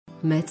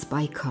Մեծ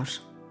պայքար։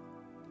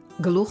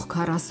 Գլուխ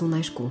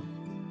 42։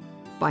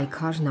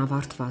 Պայքարն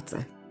ավարտված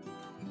է։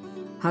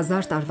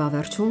 1000 տարվա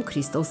վերջում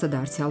Քրիստոսը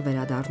դարձյալ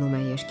վերադառնում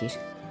է երկիր,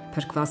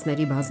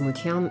 փրկվածների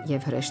բազմությամբ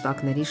եւ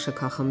հրեշտակների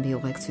շքախմբի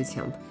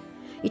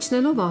ուղեկցությամբ։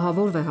 Իջնելով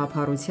ահավոր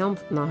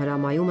վեհափառությամբ նա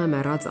հրամայում է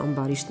մեռած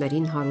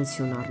ամբարիշտներին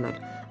հարություն առնել,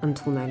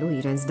 ընդունելու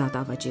իրենց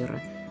դատավճիռը։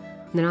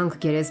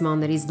 Նրանք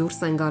գերեզմաններից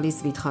դուրս են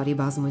գալիս վիթխարի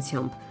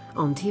բազմությամբ,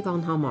 անթիվ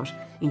անհամար,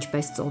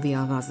 ինչպես ծովի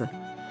ավազը։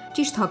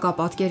 Ճիշտ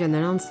հակապատկերը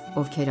նրանց,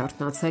 ովքեր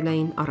արթնացել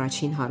էին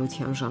առաջին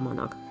հարության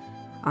ժամանակ։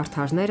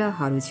 Արդարները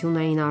հարություն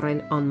էին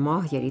առել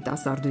անմահ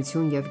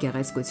երիտասարդություն եւ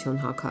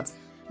գեղեցկություն հագած,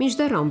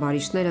 մինչդեռ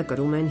ամբարիշտները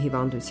կրում են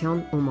հիվանդության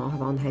ու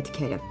մահվան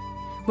հետքերը։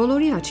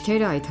 Բոլորի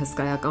աչքերը այդ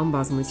հսկայական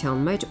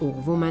բազմության մեջ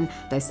ուղղվում են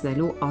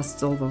տեսնելու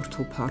Աստծո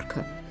որդու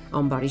փառքը։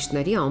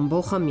 Ամբարիշտների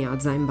ամբոխը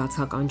միաձայն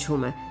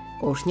բացականչում է.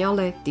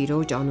 Օրհնյալ է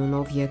Տիրոջ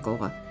անունով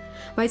եկողը։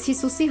 Բայց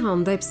Հիսուսի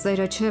հանդեպ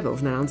սերը չէ,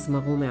 որ նրանց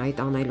մղում է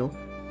այդ անելու։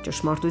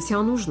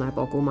 Ճշմարտության ուժն է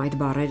պոկում այդ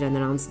բառերը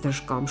նրանց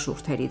դժկամ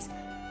շուրթերից։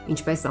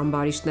 Ինչպես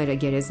ամբարիշտները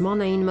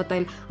գերեզման էին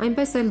մտել,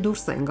 այնպես էլ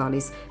դուրս են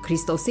գալիս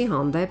Քրիստոսի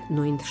հանդեպ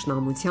նույն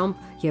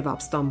թշնամությամբ եւ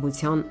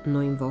ապստամբության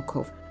նույն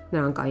ոգով։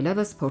 Նրանք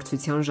այլևս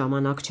փորձության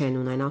ժամանակ չեն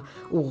ունենա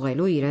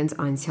ուղղելու իրենց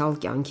անցյալ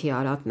կյանքի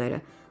արատները։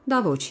 Դա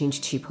ոչինչ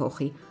չի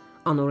փոխի։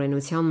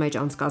 Անօրենության մեջ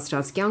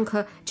անցկացրած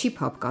կյանքը չի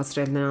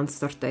փափկացրել նրանց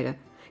սրտերը։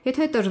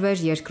 Եթե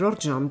տրվեր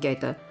երկրորդ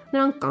ժամկետը,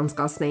 նրանք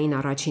կանցկացնեին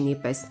առաջինի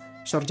պես,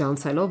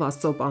 շրջանցելով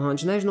Աստծո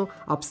պահանջներն ու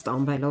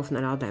ապստամբելով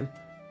նրա դեմ։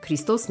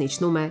 Քրիստոսն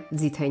իջնում է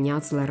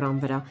Ձիթենյաց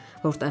լեռան վրա,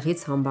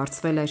 որտեղից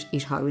համբարձվել էր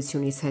իր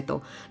հարությունից հետո,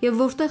 եւ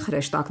որտեղ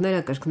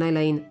հրեշտակները կրկնել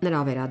էին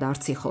նրա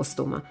վերադարձի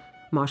խոստումը։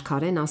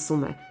 Մարգարեն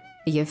ասում է.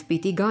 «Եվ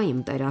պիտի գա իմ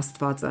Տեր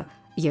Աստվածը,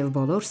 եւ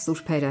բոլոր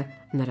սուրբերը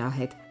նրա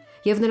հետ»։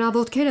 Եվ նրա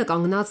ոտքերը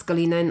կանգնած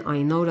կլինեն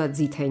այն օրը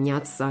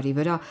Ձիթենյաց սարի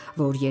վրա,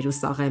 որ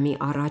Երուսաղեմի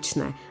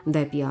առաջն է,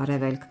 դեպի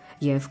արևելք,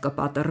 եւ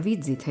կպատրվի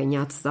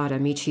Ձիթենյաց սարը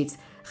միջից,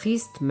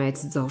 խիստ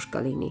մեծ ձոր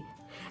կլինի։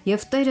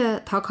 Եվ Տերը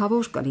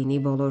թագավոր կլինի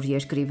բոլոր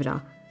երկրի վրա։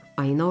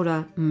 Այն օրը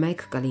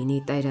մեկ կլինի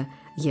Տերը,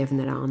 եւ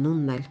նրա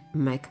անունն էլ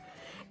մեկ։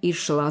 Իր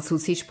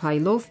շլացուցիչ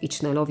փայլով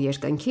իջնելով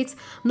երկնքից,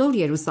 նոր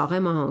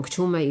Երուսաղեմը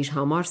հանգչում է իր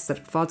համար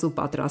սրբված ու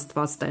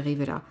պատրաստված տեղի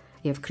վրա,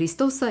 եւ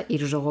Քրիստոսը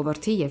իր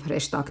ժողովրդի եւ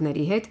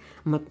հրեշտակների հետ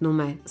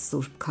մտնում է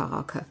Սուրբ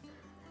քաղաքը։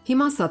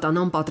 Հիմա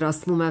Սատանան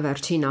պատրաստվում է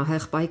վերջին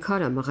ահեղ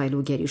պայքարը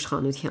մղելու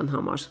գերիշխանության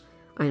համար։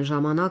 Այն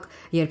ժամանակ,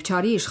 երբ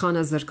Չարի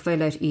իշխանը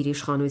զրկվել էր իր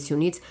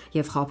իշխանությունից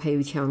եւ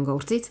խաբեության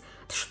գործից,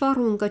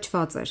 թշվառ ու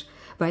ընկճված էր,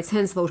 բայց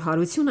հենց որ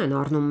հարություն են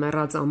առնում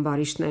մեռած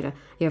ամբարիշտները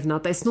եւ նա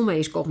տեսնում է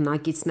իր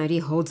կողմնակիցների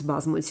հոծ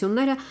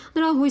բազմությունները,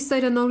 նրա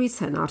հույսերը նորից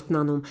են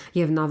արթնանում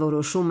եւ նա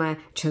որոշում է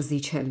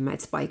չզիջել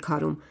մեծ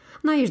պայքարում։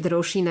 Նա իր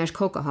դրոշի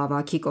ներքո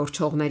կհավաքի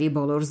կորչողների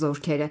բոլոր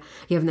զորքերը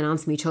եւ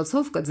նրանց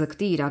միջոցով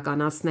կձգտի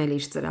իրականացնել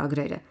իր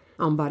ծրագրերը։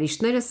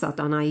 Ամբարիշտները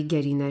Սատանայի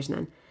գերիներն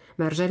են։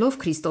 Մերժելով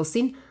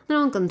Քրիստոսին,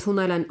 նրանք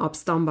ընդունել են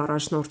ապստամբ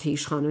առաջնորդի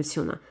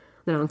իշխանությունը։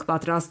 Նրանք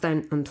պատրաստ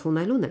են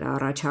ընդունելու նրա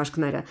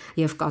առաջարկները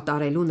եւ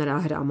կատարելու նրա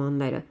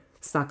հրամանները։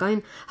 Սակայն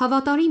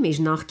հավատարիմ իր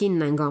նախկին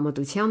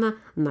նենգամտությանը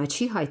նա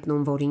չի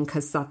հայտնում, որ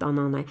ինքը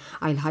Սատանան է,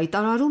 այլ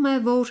հայտարարում է,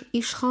 որ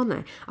իշխան է,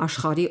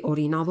 աշխարհի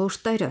օրինավոր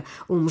Տերը,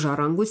 ում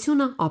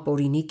ժառանգությունը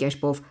ապօրինի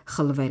կերպով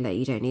խլվել է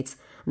իրենից։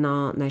 Նա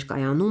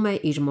ներկայանում է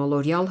իր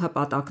մոլորյալ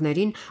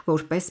հպատակներին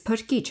որպես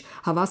փրկիչ,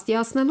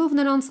 հավաստիացնելով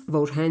նրանց,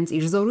 որ հենց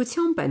իր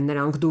զորությամբ են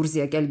նրանք դուրս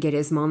եկել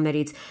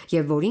գերեզմաններից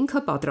եւ որ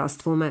ինքը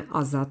պատրաստվում է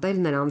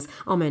ազատել նրանց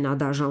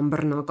ամենադաժան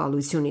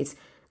բռնակալությունից։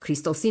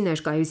 Քրիստոսի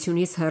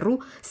ներկայությունից հեռու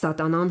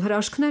Սատանան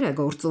հրաշքներ է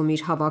գործում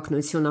իր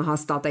հավակնությունը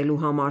հաստատելու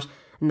համար։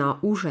 Նա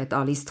ուժ է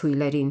տալիս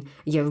թույլերին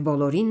եւ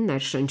բոլորին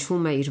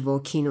ներշնչում է իր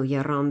ոգին ու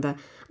եռանդը։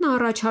 Նա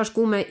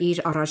առաջարկում է իր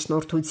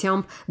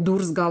առաջնորդությամբ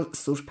դուրս գալ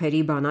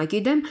սուրբերի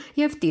բանակի դեմ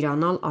եւ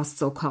տիրանալ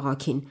Աստծո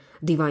քաղաքին։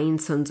 Դիվային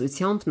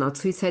ցնծությամբ նա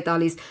ցույց է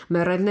տալիս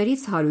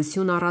մեռելներից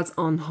հարություն առած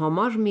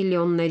անհամար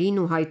միլիոններին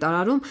ու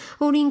հայտարարում,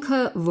 որ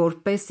ինքը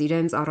որպես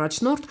իրենց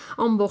առաջնորդ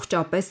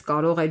ամբողջապես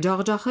կարող է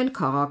ջախջախել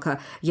քաղաքը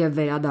եւ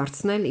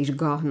վերադարձնել իր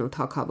գահն ու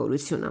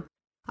թագավորությունը։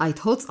 Այդ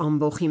հոծ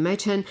ամբոխի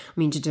մեջ են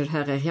մինչ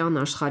ջրհեղեղյան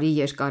աշխարհի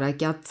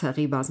երկարակյաց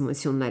ցեղի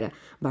բազմությունները,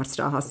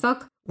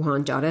 բարձրահասակ ու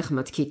հանճարեղ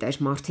մտքի տեր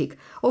մարդիկ,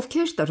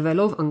 ովքեր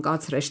տրվելով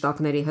ընկած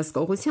հրեշտակների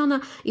հսկողությանը,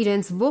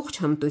 իրենց ողջ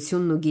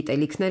հմտությունն ու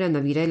գիտելիքները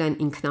նվիրել են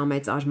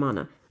ինքնամեծ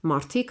արմանը։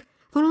 Մարդիկ,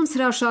 որոնց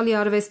հրաշալի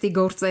արվեստի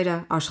գործերը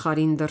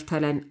աշխարհին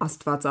դրդել են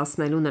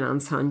աստվածացնելու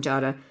նրանց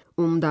հանճարը,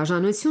 ում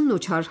դաժանությունն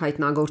ու չար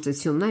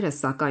հայտնագործությունները,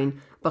 սակայն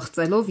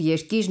պղծելով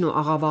երկիրն ու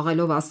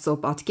աղավաղելով Աստծո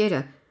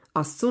պատկերը,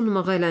 Աստծուն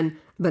մղել են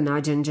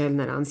բնաջնջել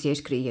նրանց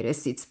երկրի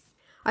երեսից։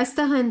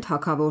 Այստեղ են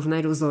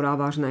թագավորներ ու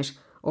զորավարներ,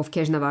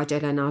 ովքեր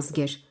նվաճել են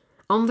ազգեր,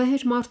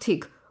 անվեհեր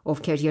մարդիկ,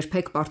 ովքեր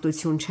երբեք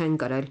պարտություն չեն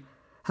կրել,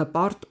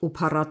 հպարտ ու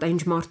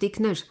փառատենջ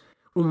մարդիկներ,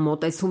 ում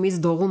մոտեցումից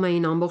դողում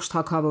էին ամբողջ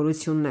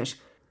թագավորություններ։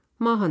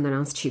 Մահը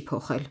նրանց չի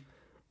փոխել։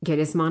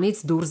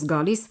 Գերեզմանից դուրս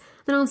գալիս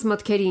նրանց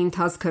մտքերի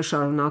ընթացքը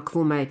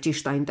շարունակվում է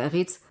ճիշտ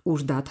այնտեղից,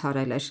 ուր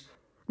դադարել էր։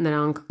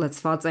 Նրանք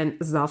լցված են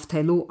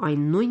զավթելու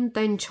այն նույն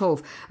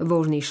տենչով,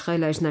 որն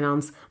իշխել էր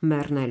նրանց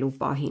մեռնելու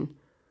պահին։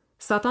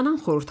 Սատանան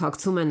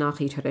խորհրդակցում է նախ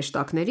իր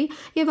հրեշտակների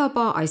եւ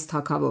ապա այս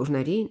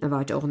թագավորների,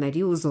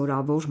 նվաճողների ու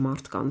զորավոր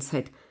մարդկանց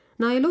հետ։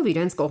 Նայելով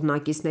իրենց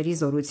կողմնակիցների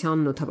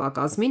զորությանն ու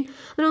թվակազմին,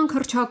 նրանք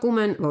հռչակում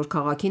են, որ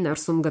քաղաքի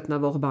ներսում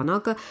գտնվող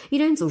բանակը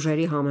իրենց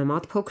ուժերի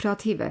համեմատ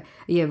փոքրաթիվ է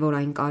եւ որ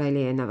այն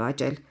կարելի է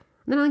նվաճել։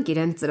 Նրանք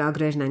իրենց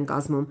ծրագրերն են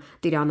կազմում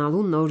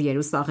տիրանալու նոր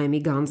Երուսաղեմի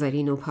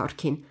գանձերին ու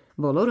փառքին։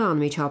 Բոլորը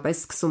անմիջապես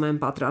սկսում են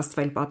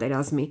պատրաստվել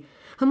պատերազմի։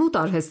 Հմուտ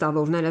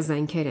արհեստավորները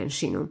զենքեր են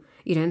շինում։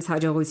 Իրենց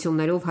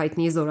հաջողություններով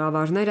հայտնի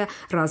զորավարները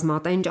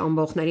ռազմատենչ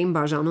ամբոխներին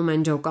բաժանում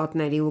են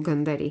ջոկատների ու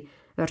գնդերի։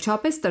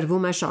 Վերջապես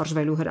տրվում է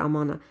շարժվելու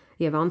հրամանը,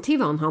 եւ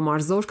անթիվ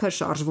անհամար զորքը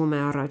շարժվում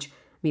է առաջ։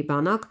 Մի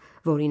բանակ,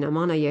 որի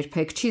նմանը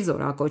երբեք չի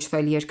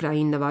զորակոչվել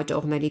երկրային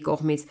նվաճողների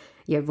կողմից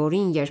եւ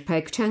որին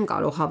երբեք չեն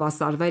կարող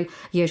հավասարվել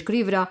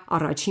երկրի վրա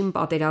առաջին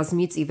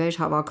պատերազմից ի վեր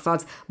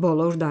հավաքված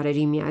բոլոր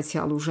դարերի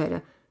միացյալ ուժերը։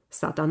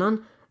 Սատանան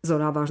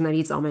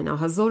զորավարներից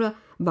ամենահզորը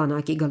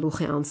բանակի գլուխ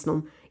է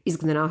անցնում,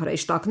 իսկ նրա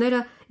հրեշտակները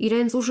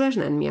իրենց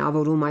ուժերն են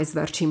միավորում այս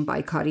վերջին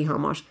պայքարի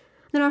համար։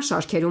 Նրա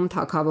շարքերում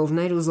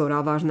թագավորներ ու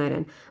զորավարներ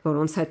են,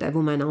 որոնց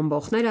հետևում են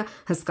ամբոխները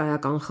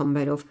հսկայական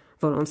խմբերով,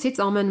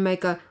 որոնցից ամեն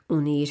մեկը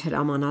ունի իր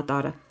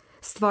հրամանատարը։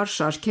 Ստվար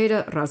շարքերը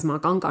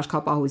ռազմական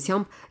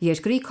կարգապահությամբ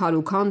երկրի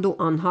քարուքանդ ու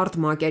անհարթ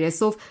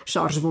մակերեսով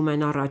շարժվում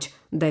են առաջ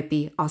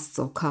դեպի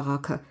Աստծո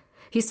քաղաքը։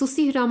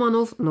 Հիսուսի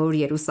հրամանով նոր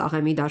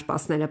Երուսաղեմի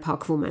դարպասները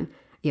փակվում են,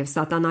 եւ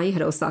սատանայի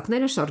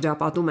հրոսակները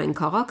շրջապատում են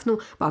քաղաքն ու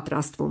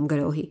պատրաստվում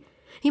գրոհի։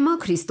 Հիմա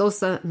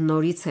Քրիստոսը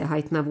նորից է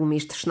հայտնվում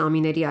իր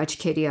թշնամիների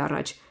աչքերի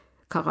առաջ։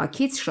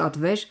 Քաղաքից շատ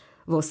վեր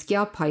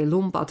ոսկյա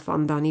փայլուն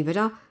պատվանդանի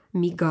վրա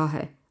մի գահ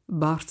է,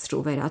 բարձր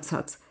ու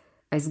վերացած։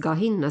 Այս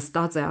գահին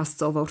նստած է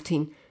Աստծո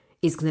որդին,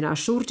 իսկ նրա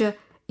շուրջը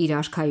իր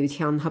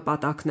արքայության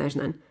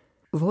հպատակներն են։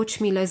 Ոչ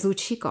մի լեզու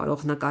չի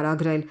կարող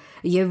նկարագրել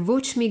եւ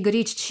ոչ մի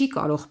գրիչ չի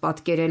կարող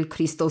պատկերել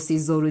Քրիստոսի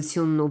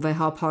զորությունն ու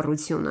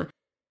վեհափառությունը։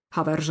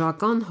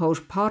 Հավերժական հոր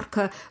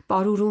փառքը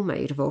պարուրում է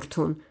իր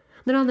որդուն։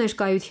 Նրա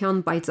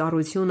ներկայության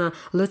պայծառությունը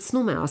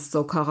լցնում է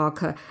Աստծո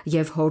քաղաքը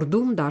եւ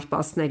հորդում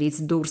դարպասներից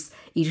դուրս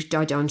իր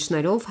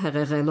ճաճանչներով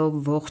հեղեղելով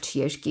ողջ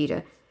երկիրը։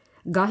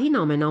 Գահին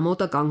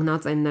ամենամոտը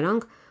կանգնած են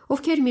նրանք,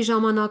 ովքեր մի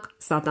ժամանակ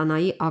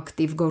սատանայի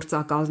ակտիվ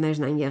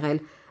գործակալներն են եղել,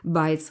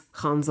 բայց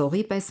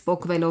խանձողի պես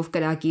պոկվելով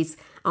կրակից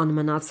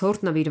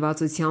անմնացորդ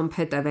նվիրվածությամբ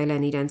հետևել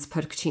են իրենց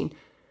փրկչին։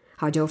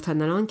 Հաջորդը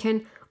նրանք են,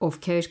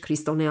 ովքեր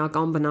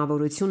քրիստոնեական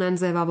բնավորություն են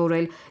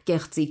ձևավորել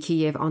կեղծիքի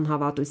եւ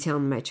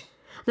անհավատության մեջ։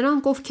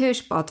 Նրանք,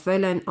 ովքեր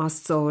պատվել են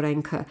Աստծո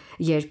օրենքը,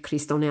 երբ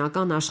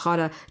քրիստոնեական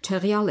աշխարհը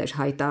չեղյալ էր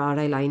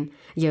հայտարարել այն,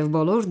 եւ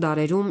բոլոր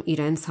դարերում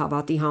իրենց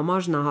հավատի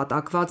համար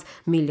նահատակված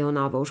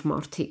միլիոնավոր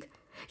մարդիկ։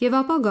 Եվ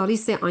ապա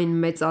գալիս է այն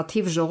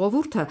մեծաթիվ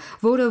ժողովուրդը,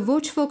 որը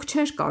ոչ ոք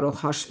չէր կարող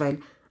հաշվել,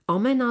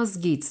 ամեն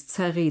ազգից,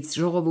 ցեղից,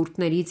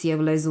 ժողովուրդներից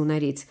եւ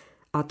լեզուներից,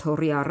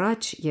 աթոռի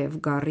առաջ եւ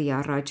գառի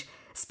առաջ,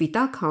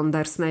 սպիտակ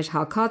հանդերձներ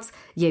հագած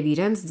եւ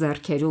իրենց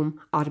ձեռքերում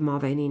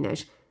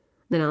արմավենիներ։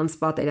 Նրանց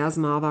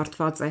պատերազմը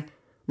ավարտված է,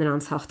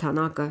 նրանց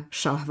հաղթանակը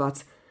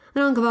շահված։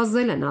 Նրանք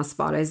վազել են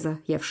ասպարեզը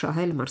եւ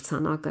շահել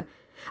մրցանակը։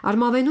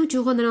 Արմավենու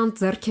ճյուղը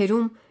նրանց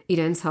ձեռքերում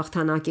իրենց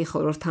հաղթանակի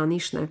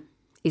խորհրդանիշն է,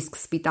 իսկ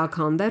սպիտակ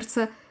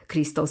հանդերձը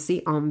Քրիստոսի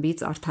անբիծ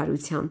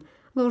արդարության,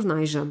 որն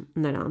այժմ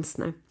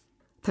նրանցն է։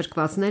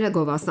 Փրկվածները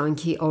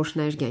գովասանքի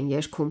օրհներգ են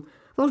երգում,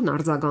 որն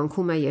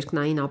արձագանքում է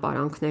երկնային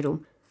ապարանքներում։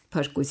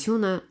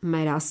 Փրկությունը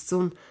մեր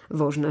Աստծուն,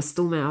 որ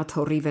նստում է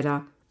աթոռի վրա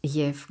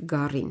եւ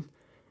գառին։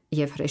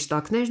 Եվ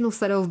հրեշտակներն ու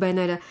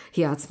սրովբեները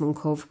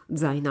հիացմունքով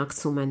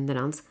ձայնակցում են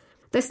նրանց։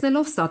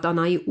 Տեսնելով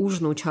սատանայի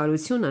ուժն ու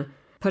չարությունը,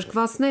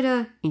 փրկվածները,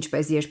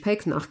 ինչպես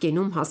երբեք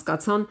նախկինում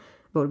հասկացան,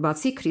 որ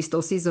բացի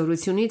Քրիստոսի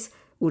զորությունից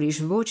ուրիշ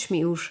ոչ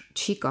մի ուժ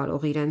չի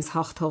կարող իրենց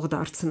հաղթող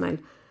դարձնել։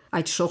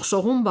 Այդ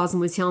շողշողուն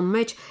բազմության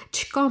մեջ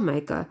չկա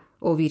մեկը,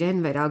 ով իրեն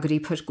վերագրի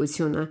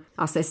փրկությունը,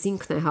 ասես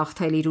ինքն է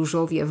հաղթել իր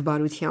ուժով եւ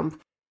բարությամբ։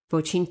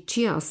 Ոչինչ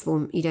չի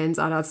ասվում իրենց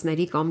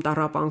արածների կամ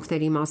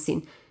տառապանքների մասին։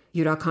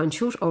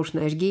 Յուրաքանչյուր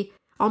օրհներգի,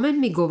 ամեն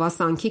մի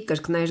գովասանքի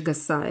կրկներգը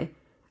սա է.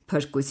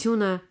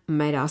 փրկությունը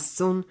մեր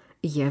Աստծուն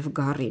եւ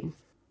գառին։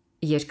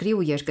 Երկրի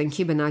ու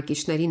երկնքի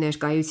բնակիչների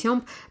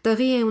ներկայությամբ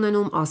տեղի է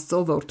ունենում Աստծո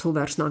որդու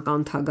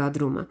վերջնական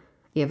թագադրումը։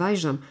 Եվ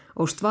այժմ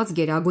օժտված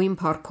գերագույն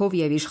փառքով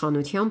եւ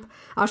իշխանությամբ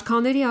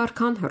արքաների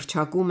արքան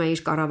հռչակում է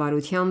իր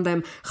կառավարության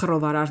դեմ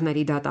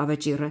խռովարարների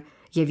դատավճիռը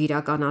եւ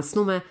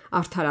իրականացնում է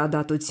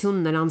արդարադատություն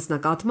նրանց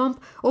նկատմամբ,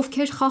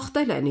 ովքեր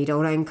խախտել են իր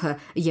օրենքը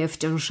եւ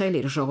ճնշել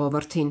իր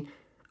ժողովրդին։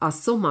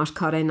 Աստծո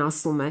մարգարեն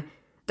ասում է.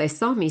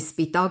 «Տեսա մի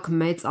սպիտակ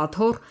մեծ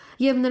աթոռ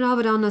եւ նրա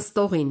վրա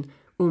նստողին,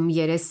 ում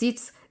երեսից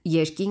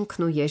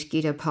երկինքն ու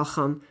երկիրը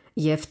փախան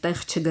եւ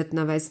տեղ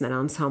չգտնվեց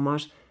նրանց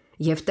համար,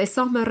 եւ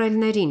տեսա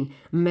մեռելներին,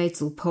 մեծ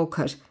ու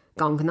փոքր,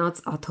 կանգնած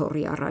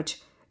աթոռի առաջ,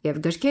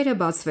 եւ գրքերը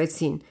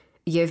բացվեցին,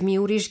 եւ մի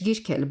ուրիշ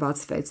գիրք էլ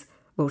բացվեց,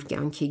 որ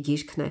կյանքի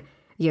գիրքն է,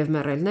 եւ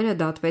մեռելները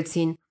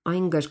դատվեցին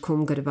այն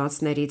գրքում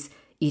գրվածներից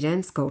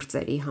իրենց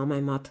գործերի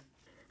համեմատ»։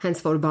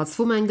 Հենց որ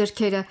բացվում են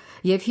գրքերը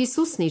եւ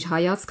Հիսուսն իր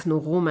հայացքն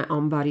ուղղում է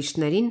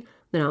ամբարիշտներին,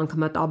 նրանք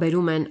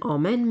մտաբերում են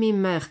ամեն մի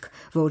մեղք,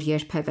 որ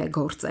երբևէ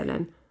գործել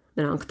են։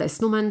 Նրանք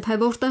տեսնում են, թե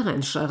որտեղ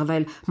են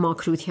շեղվել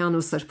մաքրության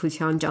ու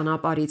սրբության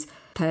ճանապարհից,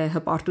 թե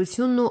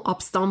հպարտությունն ու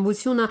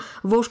ապստամբությունը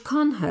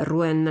որքան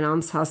հեռու են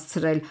նրանց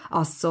հասցրել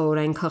Աստծո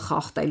օրենքը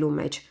խախտելու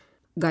մեջ։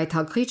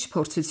 Գայթակղիչ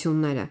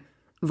փորձությունները,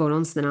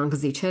 որոնց նրանք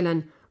զիջել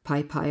են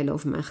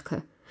փայփայելով մեղքը,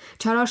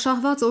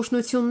 չարաշահված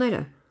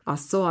օրհնությունները,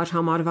 Աստծո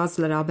արհամարված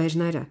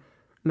լրաբերները,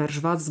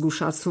 մերժված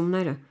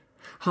զգուշացումները,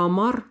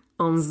 համառ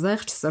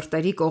անզեղջ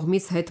սրտերի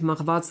կողմից հետ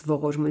մղված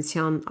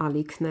ողորմության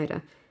ալիքները,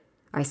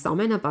 այս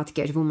ամենը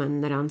պատկերվում են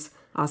նրանց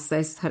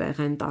ասես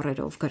հրեղեն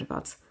տառերով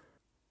գրված։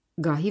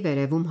 Գահի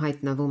վերևում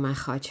հայտնվում է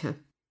խաչը։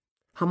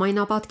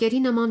 Համայնապատկերի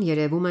նման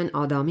երևում են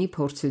Ադամի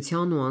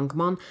փորձության ու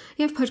անկման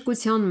եւ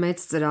փրկության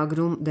մեծ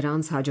ծրագրում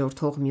դրանց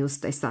հաջորդող մյուս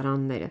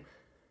տեսարանները։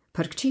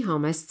 Փրկչի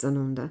համեստ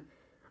ծնունդը,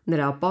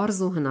 նրա պարզ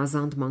ու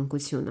հնազանդ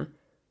մանկությունը,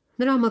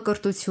 նրա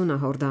մկրտությունը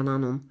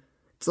Հորդանանում,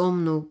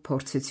 ծոմն ու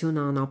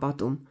փորձությունը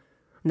անապատում,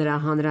 նրա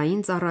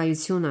հանրային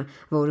ծառայությունը,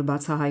 որ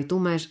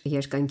բացահայտում էր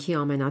երկնքի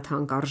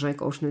ամենաթանկարժեք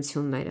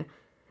օրհնությունները,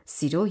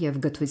 սիրո եւ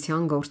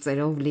գթության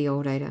գործերով լի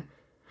օրերը,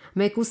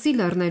 Մեկուսի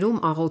լեռներում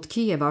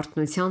աղոթքի եւ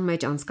արթնության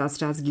մեջ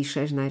անցկացրած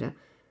գիշերները,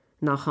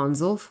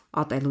 նախանձով,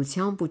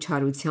 ատելությամբ ու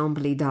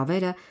չարությամբ լի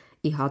դավերը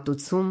ի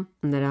հատուցում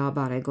նրա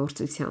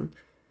բարեգործության,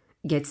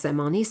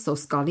 Գեթսեմանի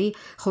սոսկալի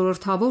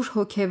խորհրդավոր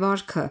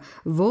հոգեվարքը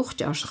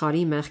ողջ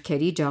աշխարհի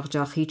մեղքերի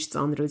ջախջախիչ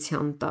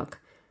ծանրության տակ,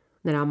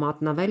 նրա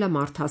մատնվելը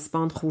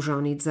մարդասպան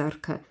խուժանի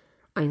ձեռքը,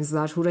 այն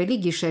զարհուրելի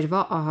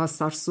գիշերվա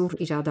ահասարսուռ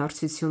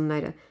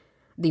իրադարձությունները,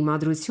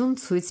 դիմադրություն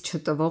ցույց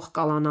չտվող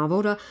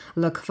կալանավորը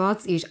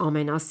լքված իր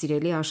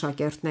ամենասիրելի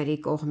աշակերտների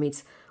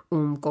կողմից,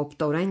 ում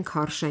կոպտորեն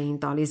քարշ էին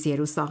տալիս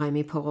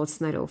Երուսաղեմի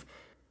փողոցներով,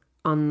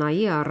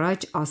 Աննայի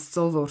առաջ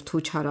Աստծո որդու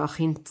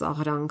չարախին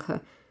ծաղրանքը,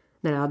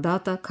 նրա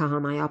դատը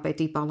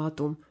քահանայապետի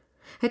պալատում,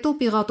 հետո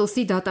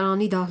Պիղատոսի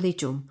դատարանի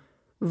դահլիճում,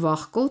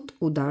 վախկոտ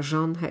ու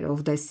դաժան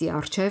Հերովդեսի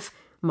առջև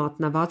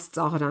մատնված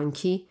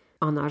ծաղրանքի,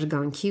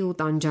 անարգանքի ու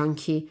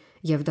տանջանքի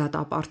եւ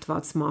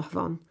դատապարտված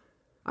մահվան։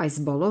 Այս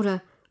բոլորը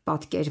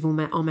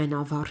պատկերվում է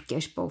ամենավառ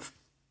կերպով։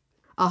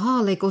 Ահա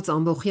ալեկոծ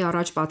ամբոխի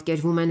առաջ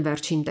պատկերվում են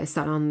վերջին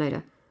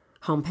տեսարանները։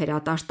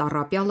 Համբերատար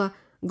տառապյալը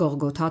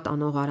Գողգոթա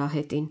տանող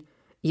արահետին,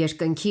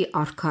 երկնքի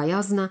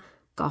արքայազնը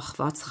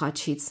կախված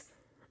խաչից,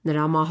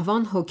 նրա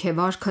մահվան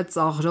հոգեվարքը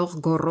ծաղրող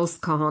գոռոզ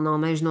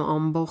քահանաներն ու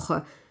ամբոխը,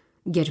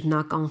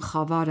 գերբնական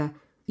խավարը,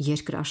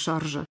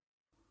 երկրաշարժը,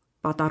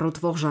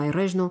 պատառոտվող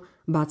ժայռերն ու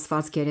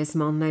բացված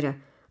գերեզմանները,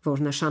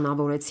 որ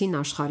նշանավորեցին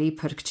աշխարհի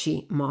փրկչի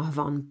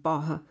մահվան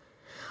պահը։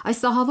 Այս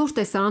ահավոր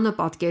տեսարանը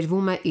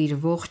պատկերվում է իր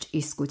ողջ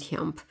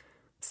իսկությամբ։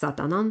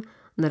 Սատանան,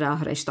 նրա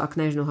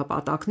հրեշտակներն ու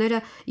հպատակները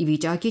ի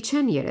վիճակի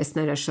չեն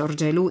երեսները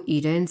շրջելու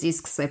իրենց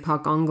իսկ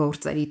սեփական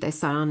գործերի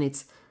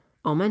տեսարանից։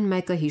 Ամեն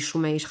մեկը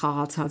հիշում է իր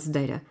խաղացած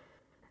դերը։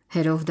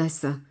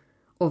 Հերովդեսը,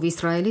 ով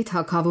Իսրայելի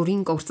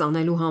թագավորին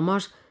կործանելու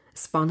համար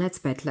սպանեց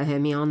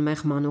Բեթլեհեմի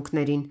անմեղ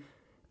մանուկներին,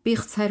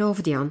 Պիղծ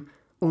Հերովդյան,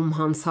 ում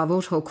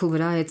հանցավոր հոգու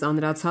վրա է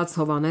ծանրացած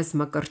Հովանես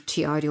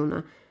Մկրտչի արյունը,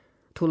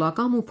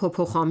 թուլակամ ու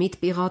փոփոխամիտ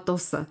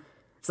Պիղատոսը,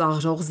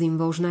 ծաղրող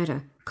զինվորները,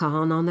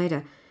 քահանաները,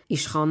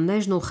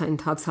 իշխաններն ու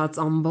խենթացած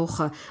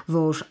ամբոխը,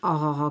 որ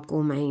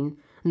աղաղակում էին,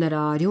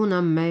 նրա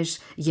արյունը մեր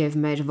եւ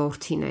մեր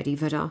որդիների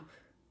վրա։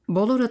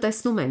 Բոլորը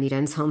տեսնում են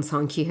իրենց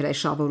հանցանքի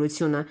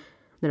հրեշավորությունը,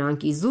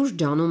 նրանք իզուր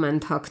ջանում են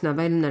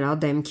թաքնվել նրա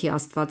դեմքի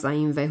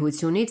աստվածային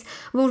վեհությունից,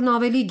 որն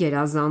ավելի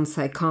գերազանց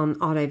է, քան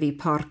արևի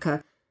փառքը,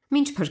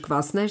 մինչ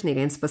փրկվածներն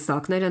իրենց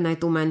պսակները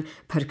նետում են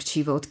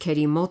փրկչի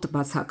ոտքերի մոտ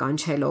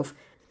բացականչելով.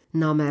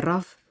 Նա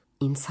մեռավ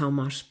ինձ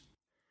համար։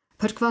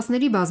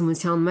 Փրկվածների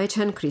բազմության մեջ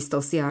են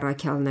Քրիստոսի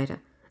առաքյալները,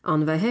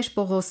 անվեհեր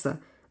Պողոսը,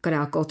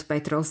 կրակոտ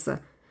Պետրոսը,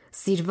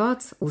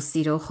 սիրված ու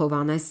սիրող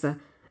Հովանեսը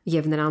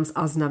եւ նրանց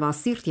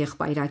ազնվասիրտ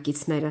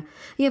եղբայրակիցները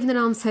եւ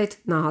նրանց հետ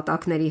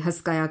նահատակների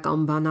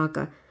հսկայական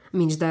բանակը,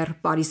 մինչդեռ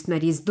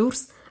պարիսպներից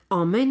դուրս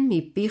ամեն մի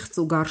պիղծ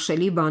ու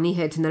գարշելի բանի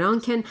հետ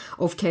նրանք են,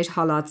 ովքեր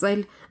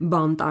հալածել,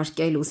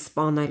 բանտարկել ու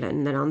սպանել են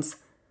նրանց։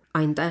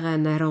 Այնտեղ է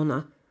Ներոնը,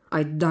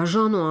 այդ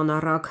դաժան ու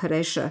անառակ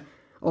հրեշը,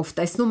 ով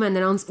տեսնում է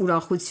նրանց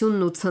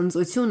ուրախությունն ու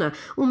ցնծությունը,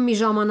 ում մի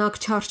ժամանակ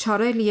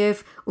չարչարել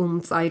եւ ում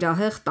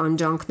ծայրահեղ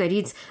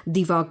տանջանքներից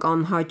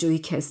դիվական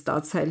հաճույք է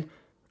ստացել։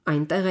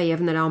 Այնտեղ է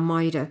եւ նրա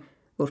մայրը,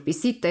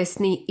 որպիսի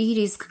տեսնի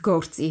իր իսկ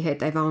գործի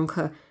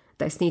հետևանքը,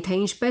 տեսնի թե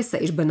ինչպես է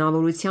իր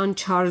բնավորության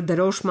չար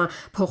դրոշմը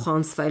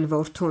փոխանցվել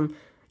որդուն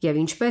եւ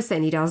ինչպես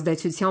են իր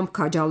ազդեցությամբ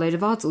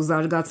քաջալերված ու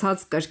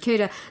զարգացած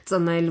կրքերը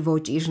ծնել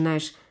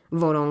ոճիրներ,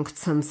 որոնք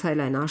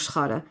ցնցել են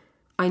աշխարհը։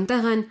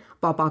 Այնտեղ են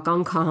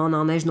պապական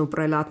քահանաներն ու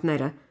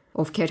պրելատները,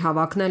 ովքեր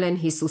հավակնել են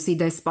Հիսուսի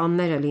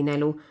դեսպանները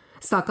լինելու,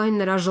 սակայն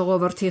նրա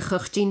ժողովրդի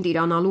խղճին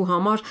տիրանալու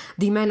համար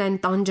դիմել են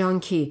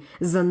տանջանքի,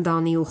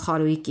 զնդանի ու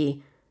խարույկի։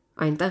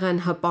 Այնտեղ են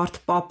հպարտ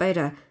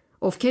պապերը,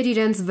 ովքեր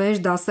իրենց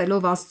վեր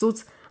դասելով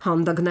Աստծուց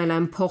հանդգնել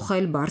են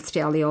փոխել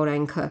բարձրյալի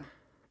օրենքը։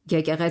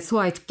 Եկեղեցու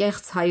այդ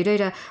կեղծ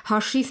հայրերը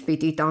հաշիվ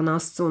պիտի տան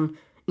Աստծուն,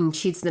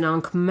 ինչից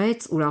նրանք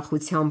մեծ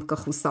ուրախությամբ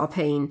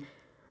կխուսափեին։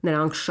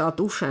 Նրանք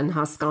շատ ուշ են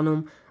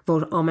հասկանում,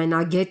 որ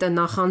ամենագետը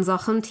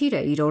նախանձախնդիր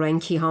է իր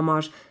օրենքի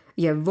համար,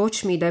 եւ ոչ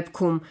մի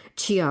դեպքում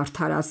չի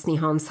արդարացնի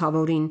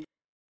հանցավորին։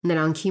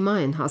 Նրանք հիմա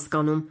են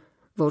հասկանում,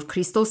 որ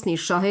Քրիստոսն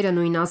իր շահերը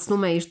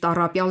նույնացնում է իր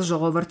տառապյալ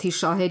ժողովրդի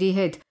շահերի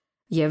հետ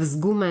եւ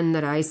զգում են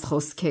նրա այս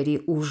խոսքերի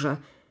ուժը,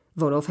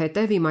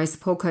 որովհետեւ իմ այս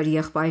փոքր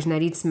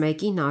եղբայրներից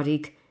մեկին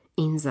արիք,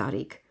 ինձ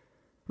արիք։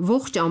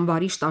 Ողջ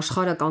ամբարիշտ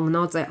աշխարհը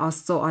կանգնած է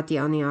Աստծո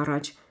ատյանի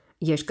առաջ,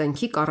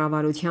 երկնքի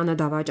կառավարությանը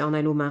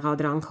դավաճանելու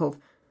մեղադրանքով։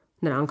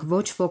 Նրանք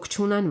ոչ ոք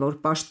չունեն, որ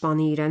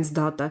պաշտպանի իրենց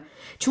դատը,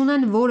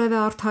 չունեն որևէ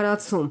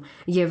արդարացում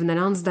եւ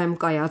նրանց դեմ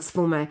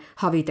կայացվում է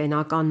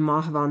հավիտենական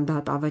մահվան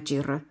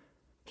դատավճիռը։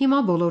 Հիմա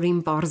բոլորին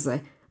պարզ է,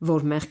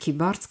 որ մեղքի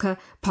վարձքը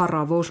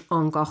փառավոր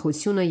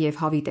անկախությունը եւ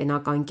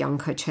հավիտենական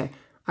կյանքը չէ,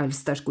 այլ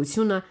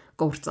ստրկությունը,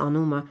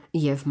 կործանումը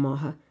եւ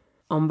մահը։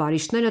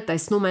 Ամբարիշտները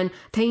տեսնում են,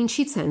 թե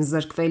ինչից են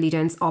զրկվել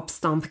իրենց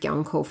ապստամբ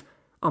կյանքով։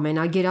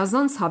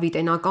 Ամենագերազանց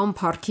հավիտենական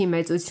փառքի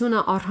մեծությունը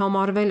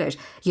արհամարվել էր,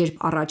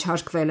 երբ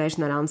առաջարկվել էր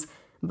նրանց,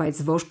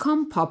 բայց որքան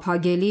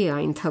փափագելի է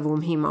այն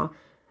թվում հիմա։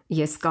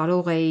 Ես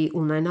կարող էի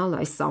ունենալ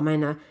այս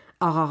ամենը,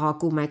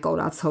 աղաղակում է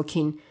կորած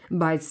հոգին,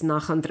 բայց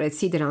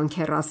նախընտրեցի դրանք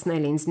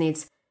հեռացնել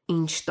ինձնից։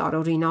 Ինչ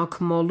տարօրինակ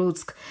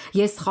մոլուցք։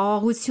 Ես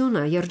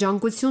խաղաղությունը,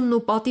 երջանկությունն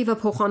ու պատիվը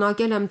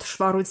փոխանակել եմ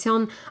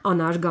թշվառության,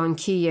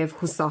 անարգանքի եւ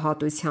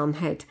հուսահատության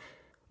հետ։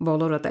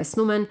 Բոլորը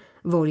տեսնում են,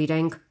 որ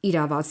իրենք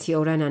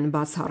իրավացիորեն են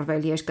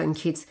բացառվել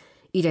երկնքից։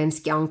 Իրենց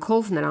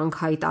կյանքով նրանք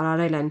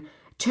հայտարարել են.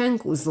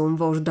 չենք ուզում,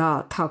 որ դա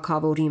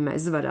թագավորի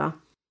մեզ վրա։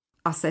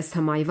 Ասես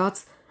հմայված,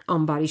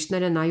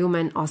 ամբարիշտները նայում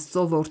են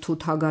Աստծո որդու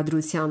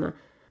թագադրությանը։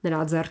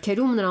 Նրա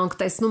ձեռքերում նրանք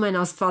տեսնում են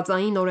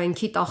աստվածային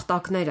օրենքի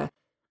տախտակները,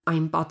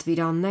 այն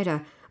պատվիրանները,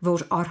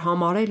 որ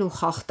արհամարել ու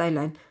խախտել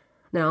են։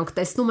 Նրանք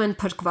տեսնում են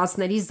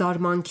փրկվածների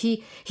զարմանքի,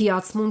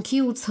 հիացմունքի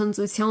ու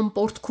ցնծության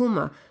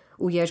պոռթկումը,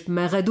 ու երբ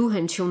մեղեդու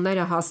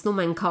հնչյունները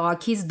հասնում են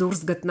քաղաքից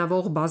դուրս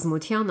գտնվող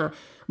բազմությանը,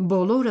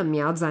 բոլորը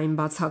միաձայն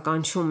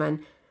բացականչում են.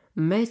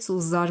 մեծ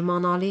ու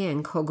զարմանալի են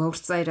քո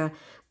գործերը,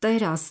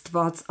 Տեր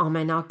Աստված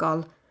ամենակալ,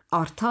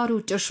 արդար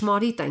ու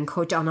ճշմարիտ են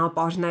քո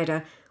ճանապարհները,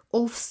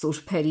 ով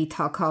սուրբերի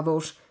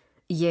թագավոր,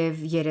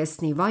 եւ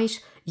երեսնիվայր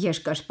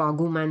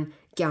երկրպագում են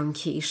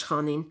կյանքի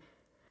իշխանին։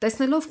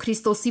 Տեսնելով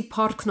Քրիստոսի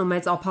փառքն ու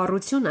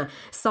մեծափառությունը,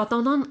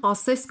 Սատանան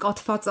ասես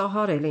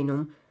կաթվածահար է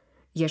լինում։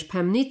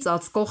 Երբեմնի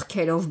ծածկող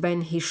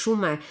քերովբեն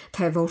հիշում է,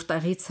 թե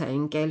որտեղից է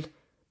ընկել,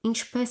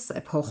 ինչպես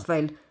է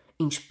փոխվել,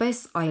 ինչպես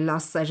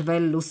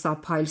այլասերվել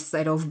լուսափայլ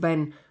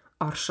սերովբեն,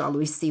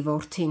 արշալույսի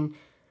որդին։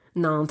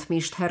 Նա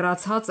ընդմիշտ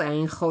հեռացած է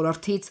այն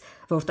խորհրդից,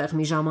 որտեղ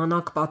մի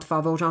ժամանակ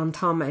պատվավոր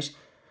անդամ էր։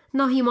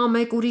 Նա հիմա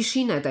մեկ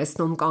ուրիշին է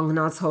տեսնում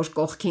կանգնած հոր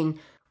կողքին,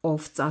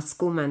 ով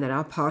ծածկում է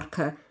նրա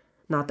փառքը։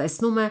 Նա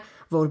տեսնում է,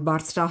 որ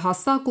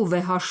բարձրահասակ ու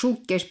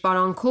վեհաշուկ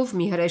կերպարանքով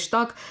մի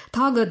հրեշտակ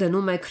թագը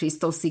դնում է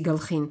Քրիստոսի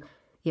գլխին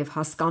եւ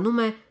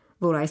հասկանում է,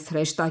 որ այս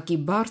հրեշտակի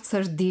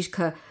բարձր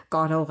դիրքը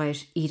կարող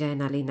էր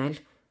իրենը լինել։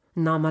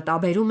 Նա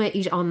մտաբերում է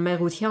իր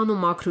անմեղության ու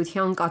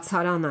մաքրության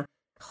կացարանը,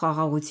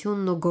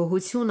 խաղաղությունն ու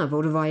գոհությունը,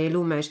 որ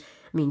վայելում էր,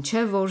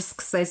 մինչև որ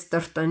սկսեց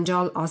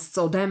տրտնջալ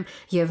Աստծո դեմ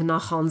եւ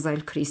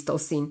նախանձել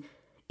Քրիստոսին։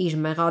 Իր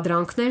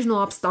մեղադրանքներն ու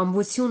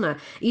ապստամբությունը,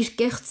 իր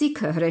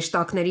կեղծիքը,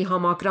 հրեշտակների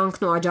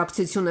համակրանքն ու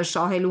աջակցությունը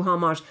շահելու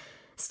համար,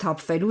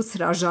 սթափվելուց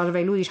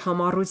հրաժարվելու իր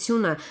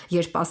համառությունը,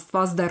 երբ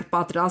Աստված դեռ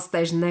պատրաստ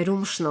էր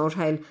ներում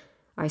շնորհել,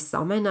 այս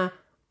ամենը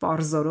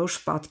պարզորոշ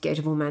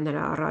պատկերվում է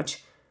նրա առաջ։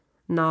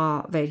 Նա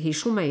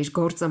վերհիշում է իր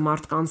գործը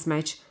մարդկանց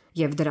մեջ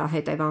եւ դրա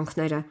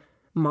հետևանքները,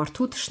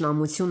 մարդու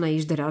թշնամությունը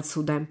իր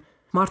դրացու դեմ,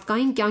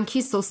 մարդկային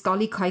կյանքի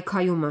սոսկալի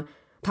քայքայումը,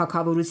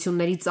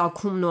 թագավորությունների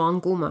ծագումն ու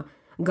անկումը,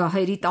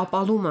 գահերի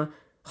տապալումը,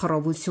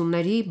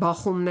 խռովությունների,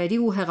 բախումների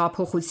ու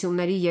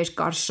հեղափոխությունների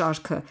երկար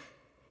շարքը։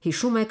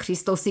 Հիշում է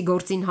Քրիստոսի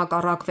գործին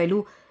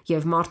հակառակվելու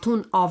եւ մարդուն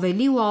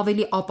ավելի ու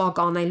ավելի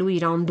ապականելու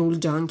իր անդուլ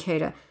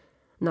ջանքերը։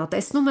 Նա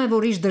տեսնում է,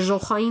 որ իր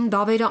դժոխային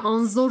դավերը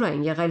անզոր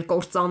են եղել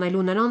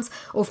կործանելու նրանց,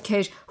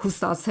 ովքեր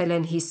հուսացել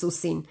են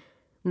Հիսուսին։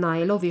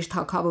 Նայելով իր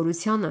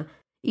թագավորությանը,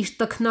 իր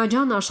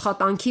տքնաջան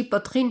աշխատանքի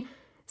պտղին,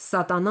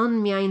 Սատանան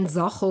միայն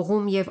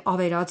ձախողում եւ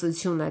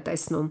ավերածություն է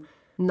տեսնում։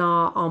 Նա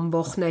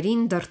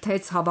ամբոխներին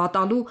դրդեց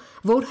հավատալու,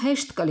 որ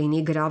հեշտ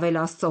կլինի գրավել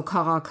Աստծո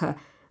քաղաքը,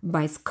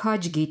 բայց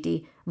քաջ գիտի,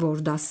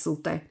 որ դա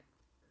սուտ է։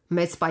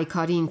 Մեծ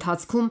պայքարի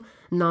ընթացքում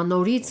նա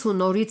նորից ու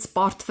նորից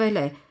պարտվել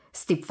է,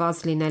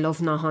 ստիպված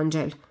լինելով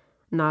նահանջել։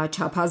 Նա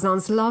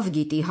չափազանց լավ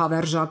գիտի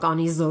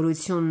հավերժականի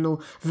զորությունն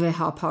ու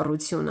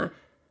վեհափառությունը։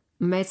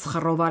 Մեծ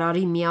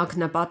խռովարարի միակ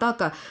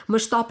նպատակը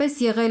մշտապես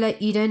եղել է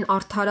իրեն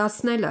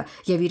արդարացնելը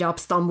եւ իր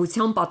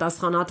ապստամբության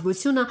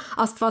պատասխանատվությունը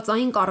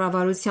աստվածային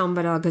կառավարության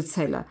վրա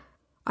գցելը։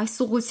 Այս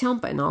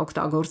ուղղությամբ է նա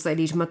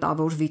օգտագործել իր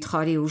մտավոր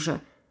վիթխարի ուժը։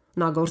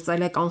 Նա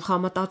գործել է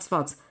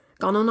կանխամտածված,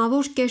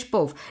 կանոնավոր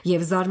կերպով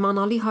եւ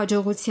զարմանալի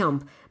հաջողությամբ,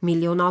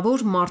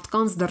 միլիոնավոր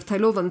մարդկանց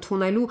դրդելով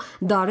ընդունելու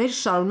դարեր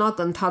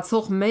շարունակ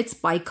ընթացող մեծ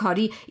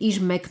պայքարի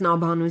իր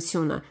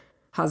մեկնաբանությունը։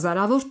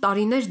 Հազարավոր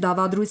տարիներ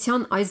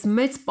դավադրության այս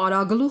մեծ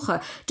պարագլուխը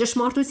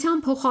ճշմարտության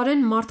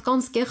փոխարեն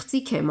մարդկանց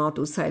կեղծիք է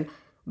մատուցել,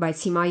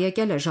 բայց հիմա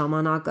եկել է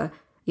ժամանակը,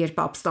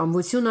 երբ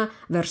ապստամբությունը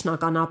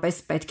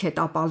վերջնականապես պետք է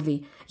տապալվի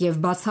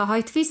եւ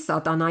բացահայտվի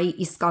սատանայի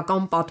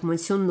իսկական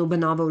պատմությունն ու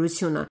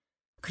բնավորությունը,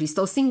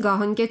 Քրիստոսին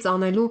գահընկեց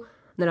անելու,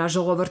 նրա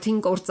ժողովրդին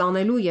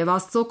կործանելու եւ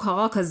Աստծո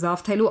քաղաքը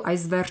զավթելու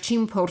այս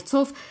վերջին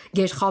փորձով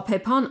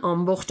գերխաբեբան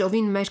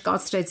ամբողջովին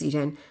մերկացրեց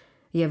իրեն,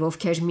 եւ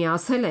ովքեր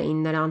միացել էին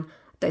նրան,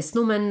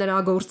 տեսնում են նրա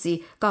գործի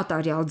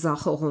կատարյալ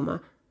ձախողումը։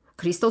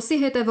 Քրիստոսի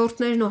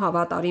հետևորդներն ու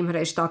հավատարիմ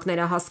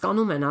հրեշտակները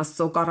հասկանում են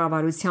Աստծո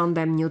կառավարության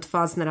դեմ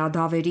նյութված նրա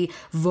դավերի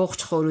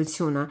ողջ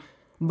խորությունը,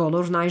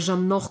 բոլորն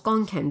այժմ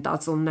նողկանք են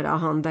տածում նրա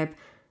հանդեպ։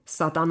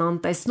 Սատանան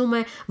տեսնում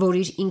է, որ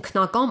իր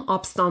ինքնակամ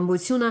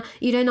ապստամբությունը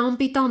իրեն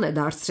անպիտան է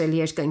դարձրել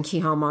երկնքի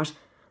համար։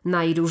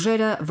 Նա իր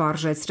ուժերը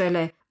վարժեցրել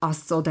է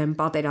Աստծո դեմ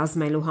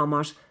պատերազմելու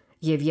համար,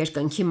 եւ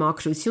երկնքի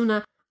մաքրությունը,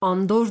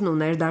 անդորն ու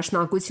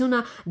ներդաշնակությունը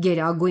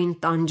գերագույն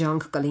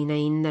տանջանք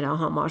կլինեին նրա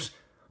համար։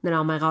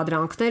 Նրա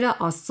մեղադրանքները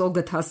Աստծո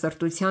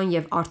գթասրտության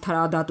եւ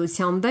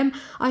արդարադատության դեմ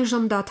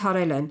այժմ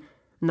դադարել են։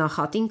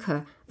 Նախատինքը,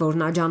 որ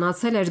նա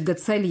ջանացել էր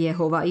գցել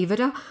Եհովայի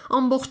վրա,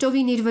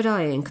 ամբողջովին իր վրա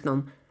է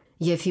ընկնում,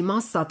 եւ հիմա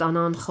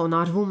Սատանան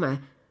խոնարհվում է,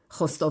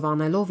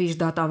 խոստովանելով իր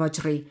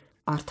դատավճռի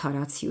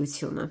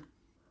արդարացիությունը։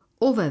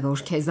 Ո՞վ է,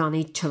 որ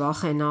քեզանից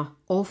չվախենա,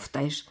 ով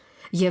Տեր,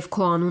 եւ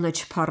քո անունը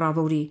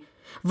չփառավորի,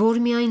 որ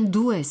միայն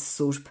դու ես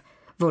սուրբ,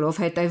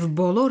 որովհետեւ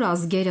բոլոր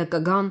ազգերը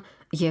կգան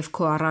եւ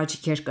քո առաջ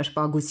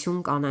երկրպագություն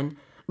կանեն,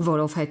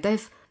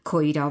 որովհետեւ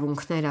քո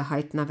իրավունքները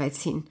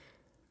հայտնվեցին։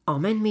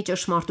 Ամեն մի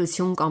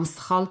ճշմարտություն կամ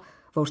սխալ,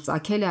 որ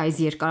ծագել է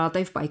այս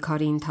երկարատև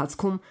պայքարի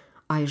ընթացքում,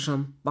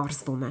 այժմ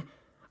պարզվում է։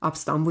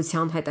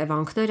 Ապստամբության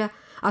հետևանքները,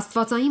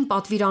 աստվածային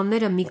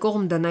պատվիրանները մի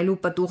կողմ դնելու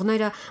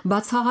պտուղները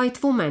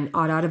բացահայտվում են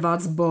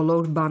արարված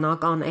բոլոր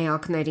բանական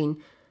էակներին։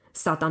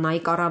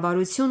 Սատանայի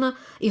կառավարությունը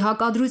ի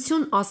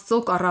հակադրություն Աստծո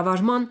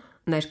կառավարման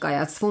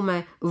ներկայացվում է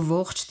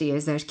ողջ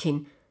տիեզերքին։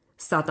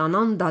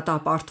 Սատանան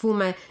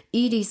դատապարտվում է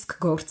իր իսկ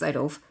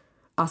գործերով։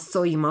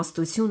 Աստծո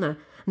իմաստությունը,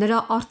 նրա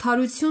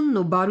արդարությունն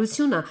ու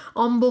բարությունը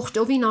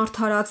ամբողջովին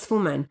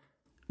արդարացվում են։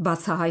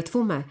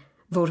 Բացահայտվում է,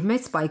 որ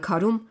մեծ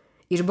պայքարում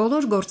իր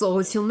բոլոր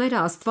գործողությունները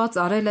Աստված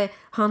արել է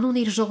հանուն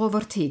իր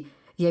ժողովրդի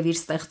եւ իր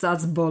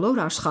ստեղծած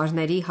բոլոր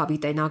աշխարհների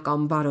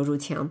հավիտենական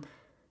բարօրության։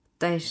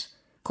 Տեր,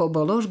 քո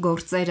բոլոր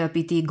գործերը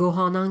պիտի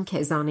գոհանան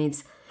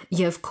քեզանից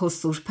եւ քո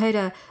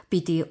սուրբերը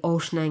պիտի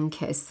օրհնեն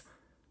քեզ։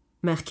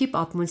 Մեղքի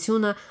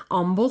պատմությունը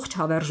ամբողջ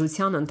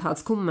հավերժության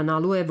ընթացքում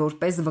մնալու է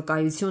որպես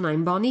վկայություն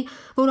այն բանի,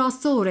 որ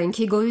Աստծո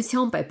օրենքի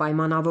գոյությամբ է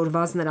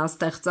պայմանավորված նրա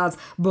ստեղծած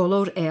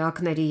բոլոր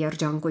էակների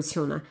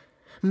երջանկությունը։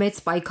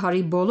 Մեծ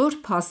պայքարի բոլոր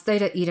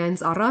փաստերը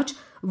իրենց առաջ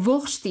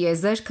ողջ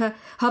տիեզերքը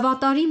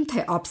հավատարիմ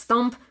թե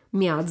ապստամբ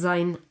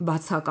միաձայն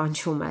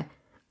բացականչում է։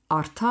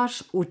 Արդար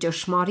ու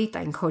ճշմարիտ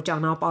են քո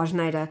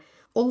ճանապարհները,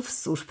 ով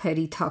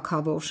սուրբերի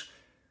թագավոր։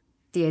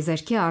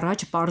 Տիեզերքի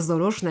առաջ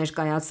պարզորոշ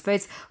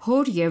ներկայացվեց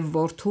հոր եւ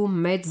որդու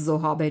մեծ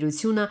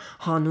զոհաբերությունը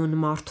հանուն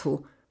մարդու։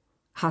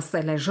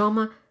 Հասել է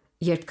ժամը,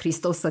 երբ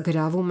Քրիստոսը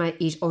գրավում է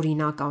իր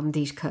օրինական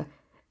դիրքը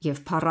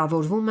եւ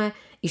փառավորվում է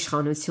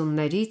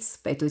իշխանություններից,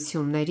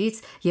 պետություններից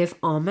եւ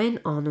ամեն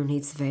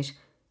անունից վեր։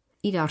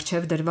 Իր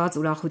արչեւ դրված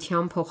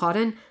ուրախության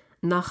փոխարեն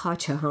նա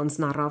խաչը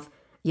հանձնառավ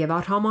եւ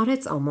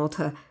արհամարեց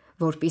ամոթը,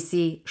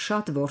 որպիսի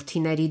շատ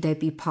որդիների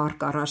դեպի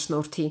փառք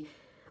առաջնորդի։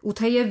 Ու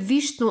թեև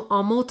վիշտն ու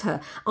ամոթը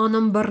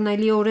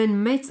անըմբռնելիորեն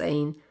մեծ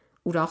էին,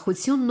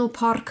 ուրախությունն ու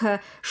փառքը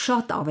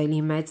շատ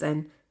ավելի մեծ են։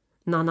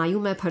 Նա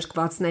նայում է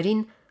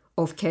փրկվածներին,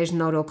 ովքեր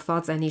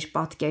նորոգված են իր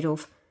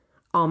պատկերով։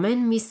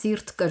 Ամեն մի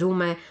սիրտ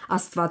կրում է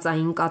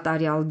աստվածային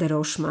կատարյալ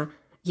դրոշմը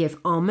եւ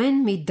ամեն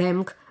մի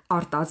դեմք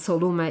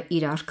արտացոլում է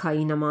իր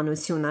արքայի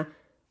նմանությունը։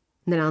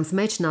 Նրանց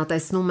մեջ նա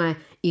տեսնում է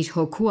իր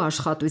հոգու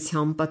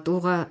աշխատության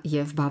պտուղը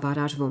եւ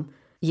բավարարվում,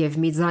 եւ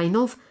մի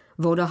ձայնով,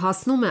 որը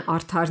հասնում է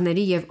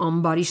արդարների եւ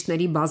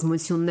ամբարիշտների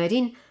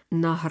բազմություններին,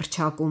 նա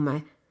հռչակում է.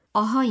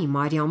 «Ահա իմ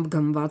արյամբ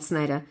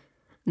գնվածները,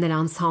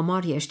 նրանց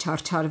համար ես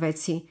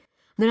չարչարվեցի,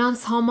 նրանց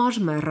համար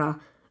մեռա,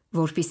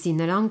 որպիսի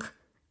նրանք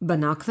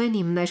բնակվեն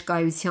իմ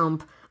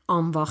ներկայությամբ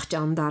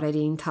անվախճան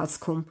դարերի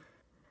ընթացքում»։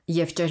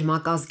 Եվ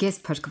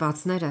ճերմակազգեստ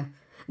փրկվածները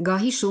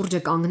գահի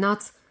շուրջը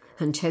կանգնած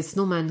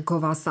հնչեցնում են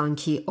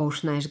գովասանքի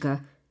օրհներգը։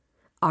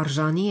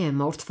 Արժանի է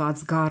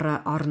մորթված գառը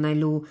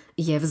առնելու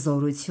եւ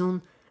զորություն,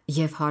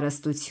 եւ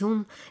հարստություն,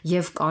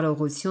 եւ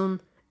կարողություն,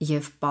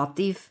 եւ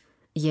պատիվ,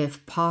 եւ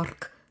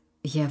փառք,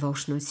 եւ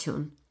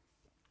օրհնություն։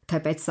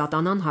 Թեպետ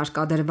Սատանան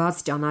հարկադրված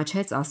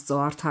ճանաչեց Աստծո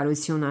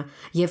արդարությունը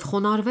եւ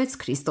խոնարհվեց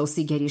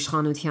Քրիստոսի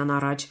գերիշխանության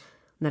առաջ,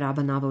 նրա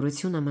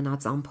բնավորությունը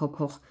մնաց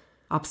անփոփոխ։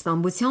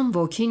 Ապստամբության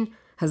ոգին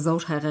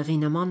հզոր հեղեղի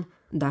նման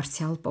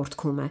դարձյալ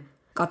պորտքում է։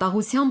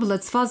 Կատաղությամբ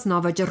լցված նա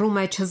վճռում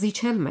է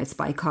չզիջել մեծ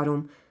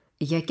պայքարում։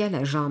 Եկել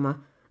է ժամը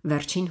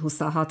վերջին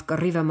հուսահատ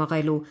կռիվը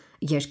մղելու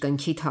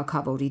երկնքի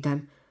թագավորի դեմ։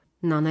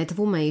 Նա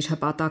նետվում է իր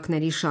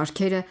հպատակների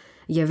շարքերը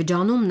եւ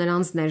ջանում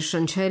նրանց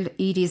ներշնչել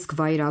իր իսկ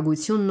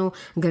վայրագությունն ու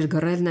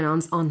գրգռել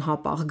նրանց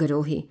անհապաղ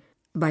գրոհի։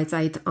 Բայց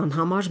այդ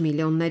անհամար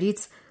միլիոններից,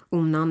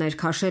 ում նա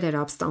ներքաշել էր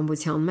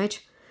ապստամբության մեջ,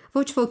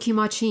 ոչ ոք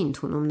հիմա չի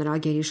ընդունում նրա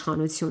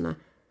գերիշխանությունը։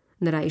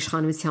 Նրա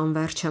իշխանության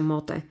վերջը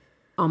մոտ է։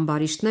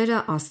 Ամբարիշտները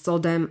Աստծո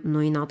դեմ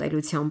նույն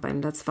ատելությամբ են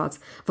լցված,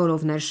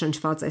 որով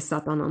ներշնչված է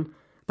Սատանան,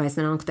 բայց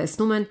նրանք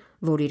տեսնում են,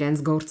 որ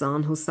իրենց գործը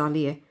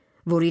անհուսալի է,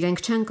 որ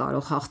իրենք չեն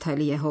կարող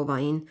հաղթել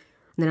Եհովային։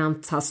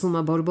 Նրանց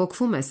ցասումը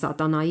բորբոքվում է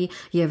Սատանայի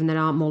եւ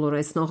նրա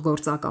մոլորեցնող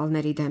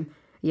գործակալների դեմ,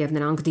 եւ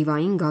նրանք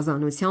դիվային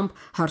գազանությամբ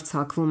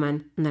հարձակվում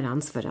են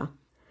նրանց վրա։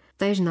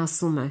 Տերն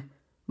ասում է.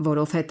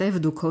 «Որովհետև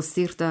դու քո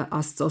սիրտը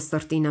Աստծո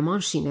սրտի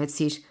նման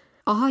շինեցիր,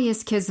 ահա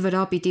ես քեզ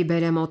վրա պիտի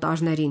բերեմ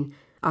օտարներին,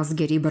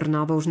 ազգերի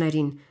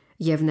բռնավորներին,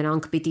 եւ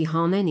նրանք պիտի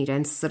հանեն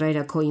իրենց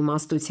սրերը քո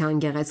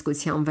իմաստության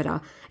գեղեցկության վրա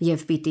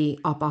եւ պիտի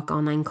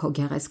ապականեն քո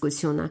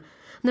գեղեցկությունը։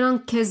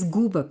 Նրանք քեզ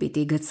գուբը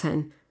պիտի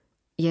գցեն։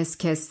 Ես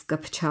քեզ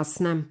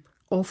կփչացնեմ,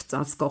 ով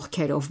ծածկող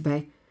քերովբե,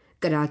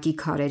 կրակի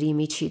քարերի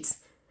միջից։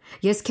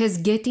 Ես քեզ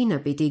գետինը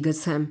պիտի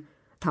գցեմ,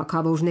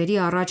 թագավորների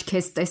առաջ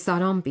քեզ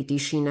տեսարան պիտի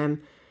շինեմ։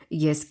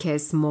 Ես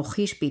քեզ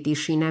մոխիր պիտի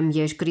շինեմ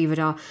երկրի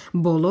վրա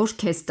բոլոր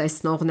քեզ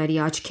տեսնողների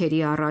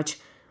աչքերի առաջ,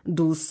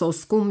 դու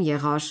սոսկում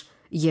եղար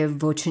եւ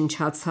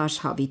ոչնչացար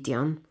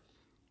հավիտյան»։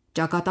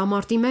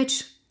 Ճակատամարտի մեջ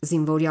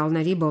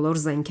զինվորյալների բոլոր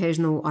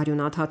զենքերն ու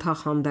արյունաթաթախ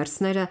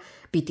հանդերձները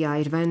պիտի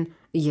այրվեն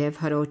եւ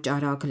հրո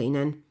ճարակ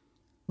լինեն,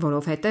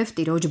 որովհետեւ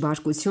Տիրոջ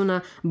բարկությունը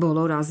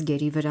բոլոր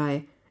ազգերի վրա է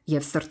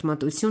եւ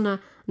սրտմտությունը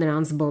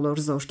նրանց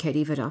բոլոր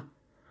զորքերի վրա։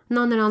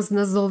 Նա նրանց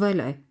նզովել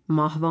է,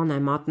 մահվան է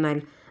մատնել,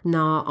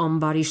 նա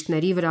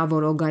ամբարիշտների վրա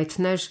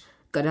որոգայթներ,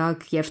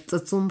 կրակ եւ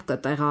ծծում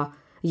կտեղա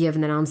եւ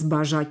նրանց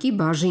բաժակի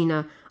բաժինը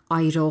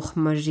այրող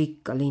մրրիկ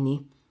կլինի։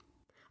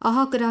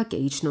 Ահա կրակ է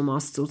իջնում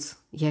Աստծուց,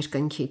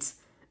 երկնքից,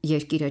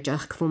 երկիրը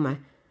ճեղքվում է,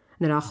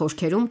 նրա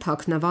խորքերում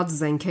թաքնված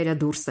զենքերը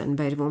դուրս են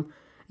բերվում,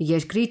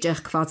 երկրի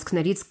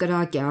ճեղքվածքներից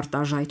կրակ է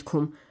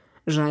արտաժայթքում,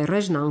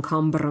 ժայռերն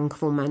անգամ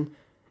բռնկվում են։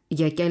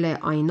 Եկել է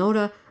այն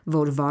օրը,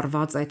 որ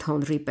վառված է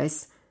թոնրի պես,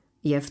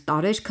 եւ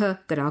տարերքը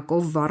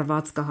կրակով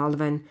վառված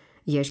կհալվեն,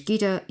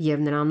 երկիրը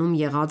եւ նրանում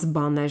եղած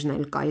բաներն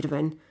էլ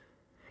կայրվեն։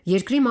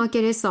 Երկրի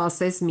մակերեսը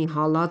ասես մի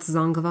հալած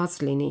զանգված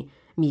լինի,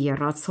 մի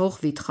եռացող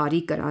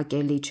վիթխարի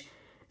կրակելիճ։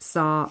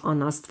 Սա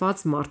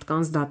անաստված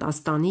մարդկանց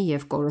դատաստանի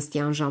եւ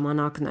կորստյան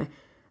ժամանակն է,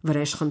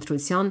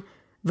 վրեժխնդրության,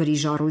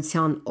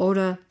 վրիժառության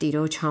օրը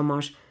Տիրոջ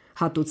համար,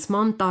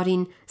 հատուցման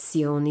տարին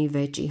Սիոնի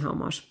վեճի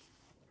համար։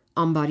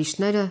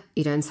 Ամբարիշտները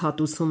իրենց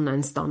հատուցումն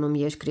են ստանում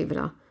երկրի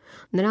վրա։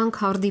 Նրանք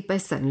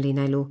հարդիպես են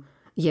լինելու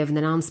եւ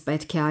նրանց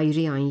պետք է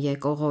այրի այն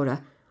եկող օրը,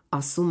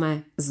 ասում է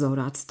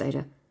զորաց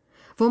Տերը։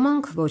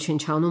 Ոմանք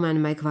ոչնչանում են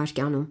մեկ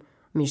վայրկյանում,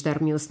 մինչդեռ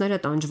մյուսները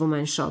տանջվում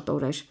են շատ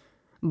օրեր։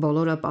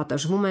 Բոլորը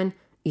պատժվում են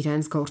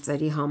իրենց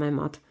գործերի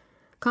համեմատ։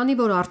 Քանի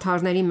որ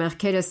արդարների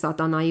մեղքերը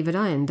Սատանայի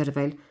վրա են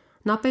դրվել,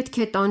 նա պետք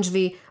է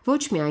տանջվի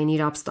ոչ միայն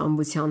իր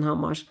ապստամբության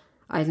համար,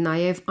 այլ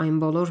նաև այն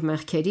բոլոր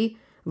մեղքերի,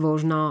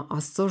 որ նա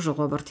Աստծո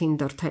ժողովրդին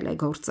դրդել է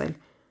գործել։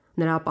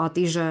 Նրա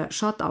պատիժը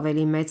շատ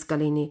ավելի մեծ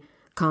կլինի,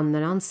 քան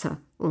նրանցը,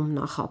 ում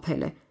նա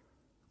խաբել է։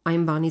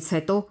 Այն բանից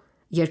հետո,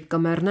 երբ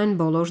կմեռնեն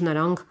բոլոր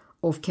նրանք,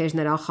 ովքեր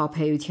նրա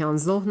խաբեության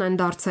զոհն են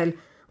դարձել,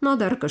 նա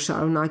դեռ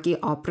կշարունակի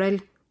ապրել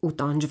ու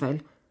տանջվել։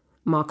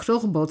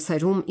 Մաքրող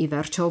բոցերում ի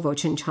վերջո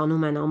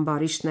ոչնչանում են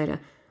ամբարիշտները,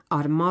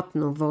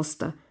 արմատն ու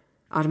ոստը։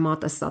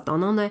 Արմատը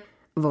Սատանան է,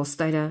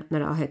 ոստերը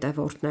նրա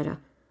հետևորդները։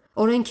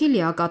 Օրենքի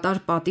լիակատար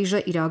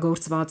պատիժը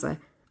իրագործված է,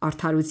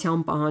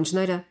 արդարության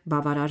պահանջները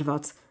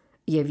բավարարված,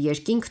 եւ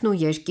երկինքն ու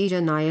երկիրը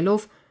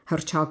նայելով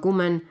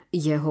հռչակում են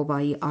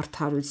Եհովայի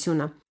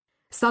արդարությունը։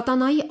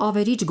 Սատանայի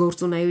ավերիչ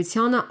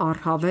գործունեությանը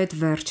առհավետ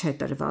վերջ է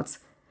տրված։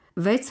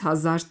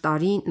 6000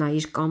 տարի նա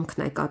իր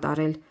կամքն է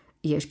կատարել,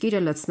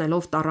 երկիրը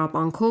լցնելով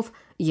տառապանքով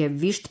եւ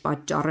վիշտ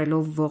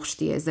պատճառելով ողջ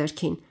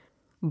տիեզերքին։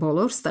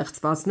 Բոլոր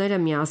ստեղծվածները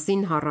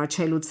միասին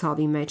հառաչելու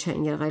ցավի մեջ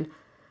են եղել։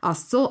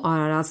 Աստծո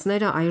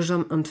արարածները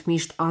այժմ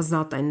ընդմիշտ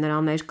ազատ են նրա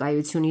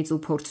ներկայությունից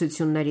ու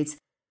փորձություններից։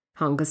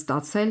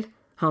 Հանգստացել,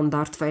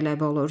 հանդարտվել է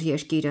բոլոր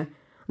երկիրը,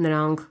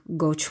 նրանք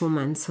գոչում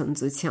են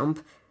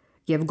ցնծությամբ,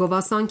 եւ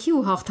գովասանքի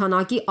ու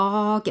հաղթանակի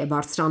աղաղակ է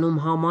բարձրանում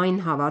համայն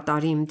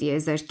հավատարիմ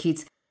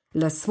տիեզերքից,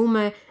 լսվում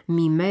է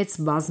մի մեծ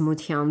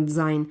բազմության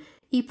ձայն,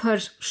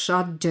 իբր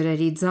շատ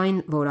ջրերի ձայն,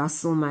 որ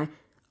ասում է.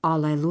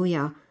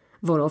 «Ալելույա»,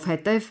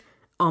 որովհետև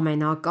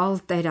ամենակալ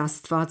Տեր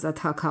Աստվածը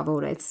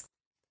թագավորեց։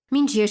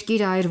 Մինչ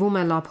երկիրը այրվում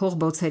է լափող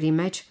բոցերի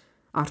մեջ,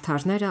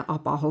 արդարները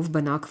ապահով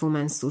բնակվում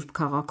են Սուրբ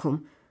քաղաքում։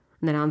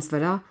 Նրանց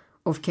վրա,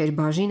 ովքեր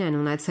բաժին են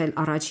ունեցել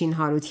առաջին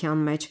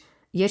հարության մեջ,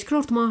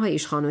 երկրորդ մահը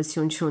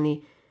իշխանություն չունի։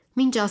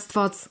 Մինչ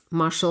Աստված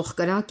մաշող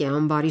կրակ է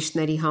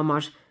ամբարիշտների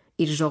համար,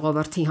 իր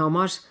ժողովրդի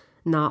համար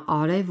նա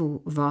արև ու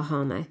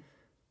վահան է։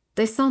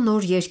 Տեսա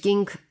նոր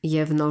երկինք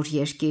եւ նոր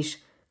երկիր,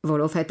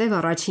 որովհետև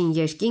առաջին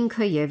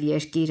երկինքը եւ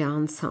երկիրը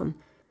անցան։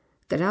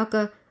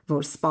 Կրակը,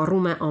 որ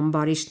սպառում է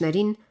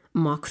ամբարիշտներին,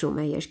 մաքրում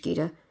է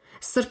երկիրը,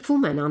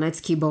 սրբվում են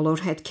անեծքի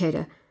բոլոր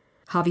հետքերը։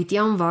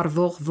 Հավիտյան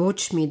վառվող ոչ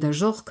մի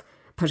դժոխք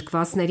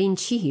փրկվածներին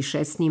չի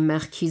հիշեցնի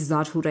մեղքի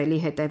զարհուրելի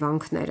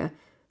հետևանքները։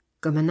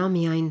 Կմնա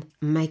միայն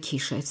մեկ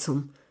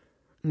հիշեցում.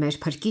 մեր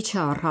Փրկիչը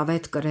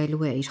առհավետ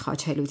կրելու է իր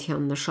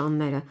խաչելության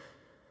նշանները։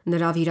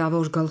 Նրա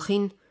վիրավոր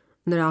գլխին,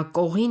 նրա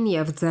կողին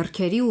եւ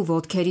ձեռքերի ու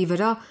ոտքերի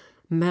վրա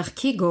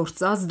մեղքի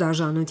գործած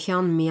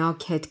դաժանության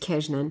միակ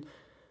հետքերն են։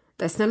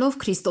 Տեսնելով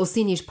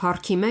Քրիստոսին իր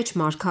փառքի մեջ,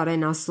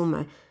 մարգարեն ասում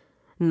է.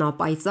 նա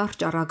պայծառ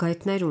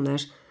ճառագայթներ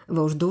ուներ,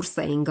 որ դուրս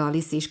էին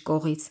գալիս իր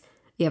կողից,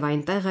 եւ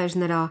այնտեղ էր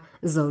նրա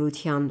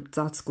զորության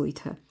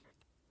ծածկույթը։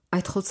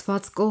 Այդ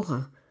խոցված կողը,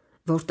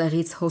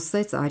 որտեղից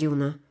հոսեց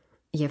արյունը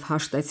եւ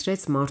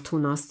հաշտեցրեց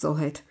մարդուն Աստծո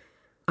հետ,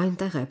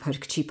 այնտեղ է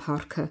փրկչի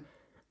փառքը,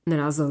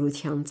 նրա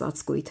զորության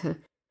ծածկույթը։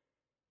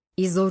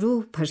 Ի զորու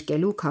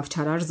փրկելու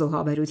քավչարար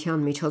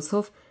զոհաբերության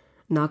միջոցով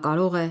նա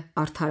կարող է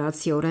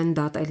արդարացիորեն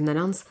դատել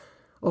նրանց,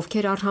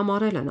 ովքեր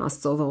արհամարել են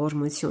Աստծո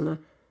ողորմությունը,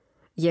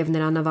 եւ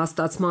նրա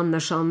նվաստացման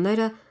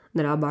նշանները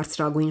նրա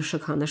բարձրագույն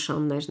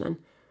շքանշաններն են։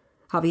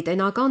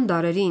 Հավիտենական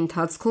դարերի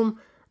ընթացքում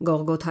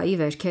Գողգոթայի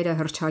վերքերը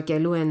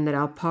հռչակելու են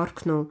նրա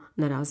փառքն ու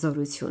նրա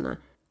զորությունը։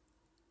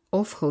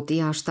 Ով հոտի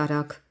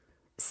աշտարակ,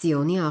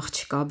 Սիոնի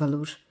աղջկա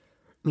բլուր,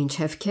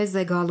 մինչև քեզ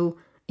է գալու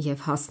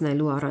եւ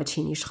հասնելու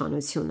առաջին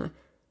իշխանությունը։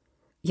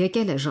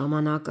 Եկել է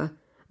ժամանակը,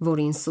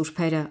 որին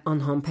սուրբերը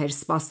անհամբեր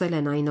սպասել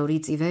են այն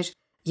օրից ի վեր,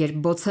 երբ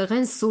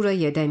բոցեղեն սուրը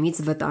Եդեմից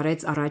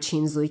վտարեց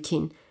առաջին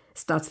զույգին,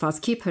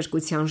 ստացվածքի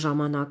փրկության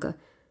ժամանակը։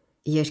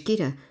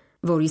 Երկիրը,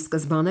 որի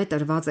սկզբանե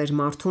տրված էր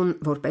մարդուն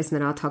որպես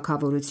նրա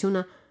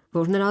թագավորությունը,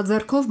 որ նրա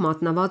ձեռքով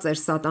մատնված էր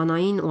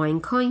սատանային ու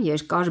այնքան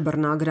երկար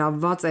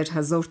բռնագրավված էր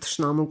հզոր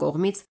թշնամու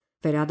կողմից,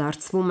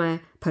 վերադարձվում է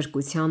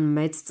փրկության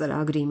մեծ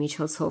ծրագրի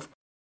միջոցով։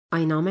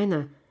 Այն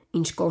ամենը,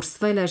 ինչ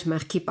կորսվել էր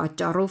մեղքի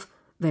պատճառով,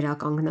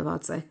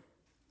 վերականգնված է։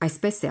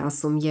 Այսպես է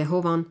ասում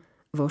Եհովան,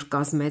 որ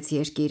կազմեց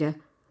երկիրը,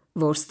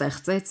 որ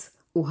ստեղծեց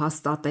ու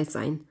հաստատեց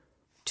այն։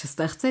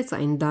 Չստեղծեց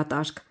այն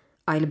դատարկ,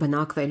 այլ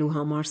բնակվելու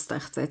համար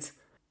ստեղծեց։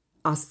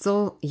 Աստծո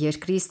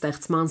երկրի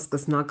ստեղծման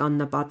սկզբնական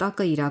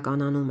նպատակը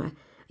իրականանում է,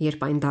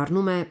 երբ այն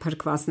դառնում է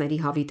փրկվածների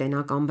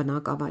հավիտենական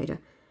բնակավայրը։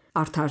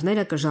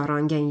 Արդարները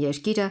կժառանգեն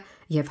երկիրը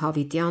եւ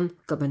հավիտյան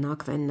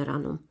կբնակվեն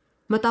նրանում։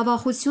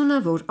 Մտավախությունը,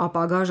 որ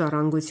ապագա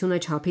ժառանգությունը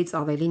չափից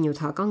ավելի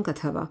նյութական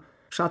կթվա,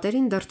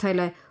 շատերին դրդել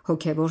է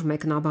հոգևոր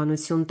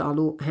մեկնաբանություն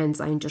տալու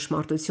հենց այն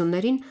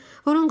ճշմարտություններին,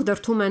 որոնք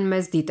դրդում են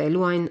մեզ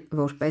դիտելու այն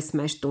որպես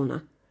մեր տունը։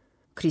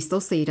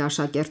 Քրիստոսը իր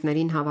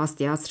աշակերտներին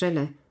հավաստիացրել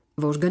է,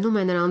 որ գնում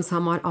է նրանց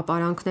համար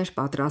ապարանքներ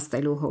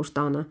պատրաստելու հոր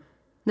տանը։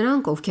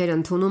 Նրանք, ովքեր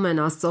ընդունում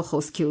են Աստծո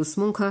խոսքի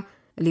ուսմունքը,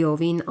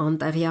 լիովին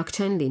անտեղյակ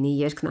չեն լինի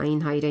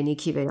երկնային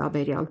հայրենիքի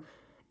վերաբերյալ,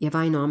 եւ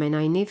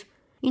այնուամենայնիվ,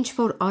 ինչ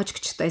որ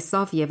աչք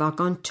չտեսավ եւ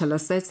ականջ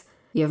չլսեց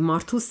եւ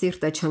մարդու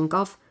սիրտը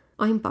չընկավ,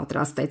 այն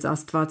պատրաստեց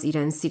Աստված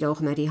իրեն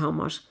սիրողների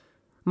համար։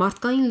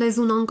 Մարդկային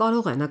լեզուն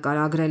անկարող է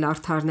նկարագրել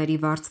արդարների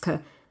վարձքը,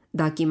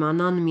 դա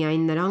կիմանան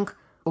միայն նրանք,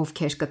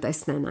 ովքեր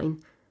կտեսնեն այն։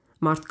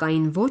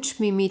 Մարդկային ոչ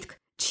մի միտք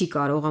չի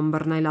կարող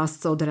ըմբռնել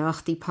Աստծո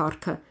դրախտի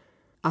փառքը։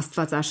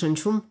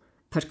 Աստվածաշնչում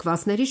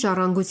փրկվածների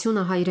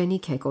ժառանգությունը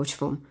հայրենիք է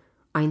կոչվում։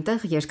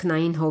 Այնտեղ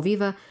երկնային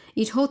հովիվը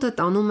իր հոտը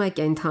տանում է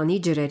կենթանի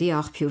ջրերի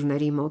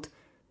աղբյուրների մոտ։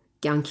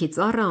 Կյանքի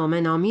ծառը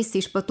ամեն ամիս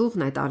իր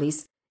պտուղն է տալիս,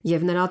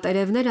 եւ նրա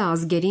տերևները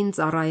ազգերին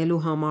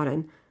ծառայելու համար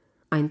են։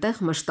 Այնտեղ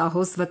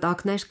մշտահոս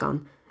վտակներ կան,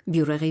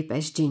 բյուրեղի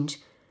պես ջինջ,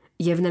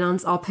 եւ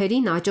նրանց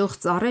ափերին աճող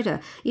ծառերը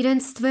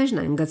իրենց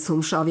ստվերն են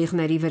գցում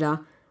շավիղների վրա,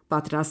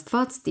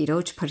 պատրաստված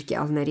տիրոջ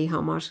փրկյալների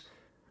համար։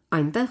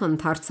 Այնտեղ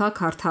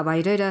ընդարձակ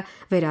հարթավայրերը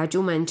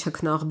վերաճում են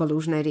չքնաղ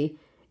բլուրների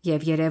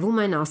եւ երևում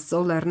են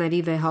Աստծո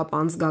լեռների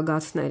վեհապանծ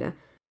գագաթները։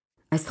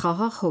 Այս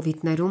խաղաղ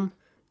հովիտներում,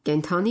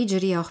 կենթանի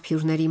ջրի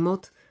աղբյուրների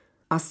մոտ,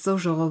 Աստծո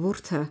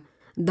ժողովուրդը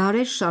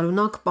դարեր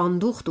շարունակ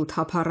պանդուխտ ու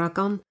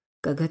թափառական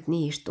կգտնի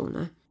իր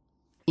տունը։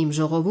 Իմ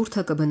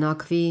ժողովուրդը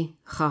կբնակվի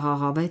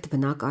խաղաղավետ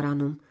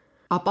բնակարանում,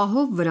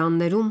 ապահով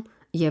վրաններում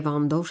եւ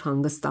անդոր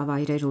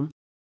հանգստավայրերում։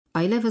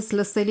 Այլևս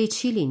լսելի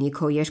չի լինի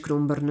քո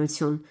երկրում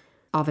բռնություն,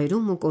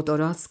 ավերում ու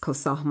կոտորած քո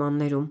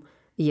սահմաններում,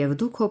 եւ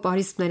դու քո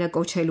պարիսպները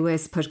կոչելու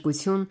ես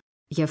փրկություն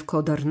եւ քո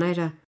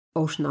դռները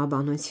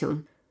օրհնաբանություն,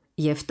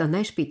 եւ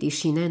տներ պիտի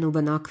շինեն ու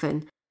բնակվեն,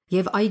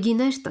 եւ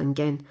այգիներ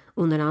տնկեն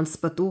ու նրանց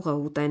պտուղը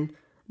ուտեն,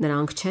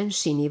 նրանք չեն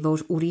շինի,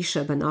 որ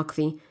ուրիշը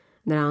բնակվի,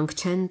 նրանք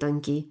չեն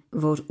տնկի,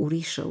 որ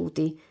ուրիշը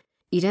ուտի,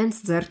 իրենց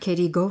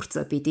ձեռքերի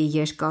գործը պիտի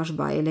երկար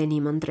վայելեն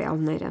իմ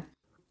ընտրյալները։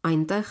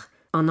 Այնտեղ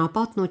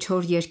անապատն ու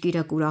չոր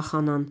երկիրը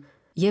կուրախանան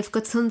եւ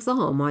կցնծա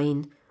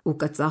ամային ու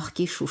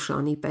կծաղկի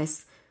Շուշանի պես։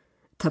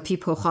 Թփի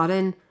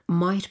փոխարեն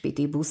մայր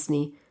պիտի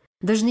բուսնի,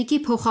 դժնիկի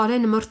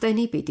փոխարեն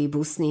մրտենի պիտի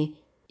բուսնի,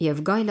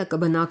 եւ գայլը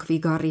կբնակվի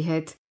գառի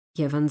հետ,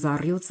 եւ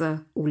ընձառյուծը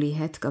ուլի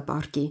հետ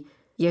կպարկի,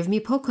 եւ մի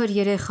փոքր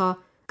երեխա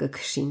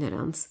կքշի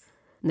նրանց։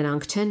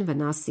 Նրանք չեն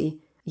վնասի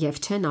եւ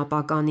չեն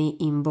ապականի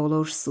իմ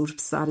բոլոր սուրբ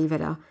սարի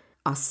վրա,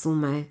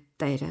 ասում է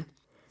Տերը։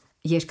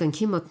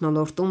 Երկնքի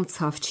մթնոլորտում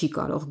ցավ չի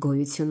կարող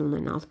գոյություն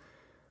ունենալ։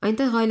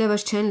 Այնտեղ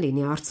այլևս չեն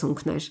լինի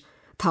արցունքներ,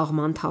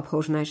 թաղման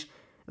թափորներ,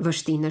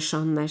 վշտի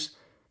նշաններ,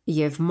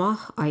 եւ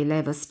մահ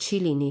այլևս չի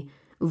լինի,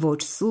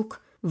 ոչ սուգ,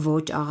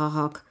 ոչ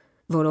աղաղակ,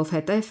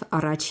 որովհետև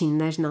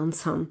առաջիններն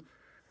անցան։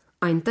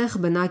 Այնտեղ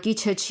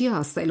բնակիչը չի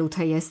ասելու,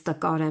 թե ես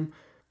տկար եմ,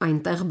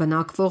 այնտեղ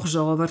բնակվող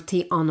ժողովրդի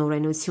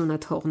անօրենությունը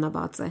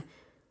թողնված է։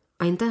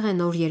 Այնտեղ է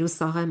նոր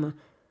Երուսաղեմը,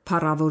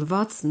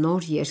 փառավորված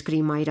նոր երկրի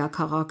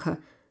մայրաքաղաքը,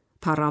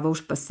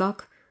 փառավոր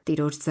պսակ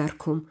Տիրոջ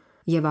ձեռքում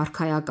եւ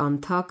արքայական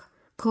թակ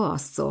քո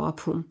Աստծո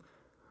ափում։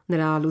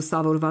 Նրա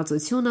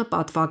լուսավորվածությունը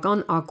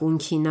պատվական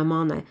ակունքի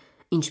նման է,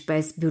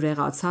 ինչպես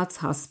բյուրեղացած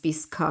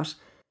հասպիս քար,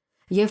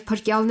 եւ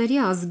փրկյալների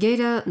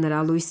ազգերը նրա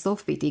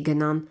լույսով պիտի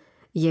գնան,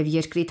 եւ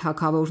երկրի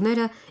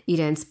թագավորները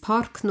իրենց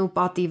փառքն ու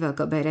պատիվը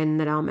կբերեն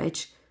նրա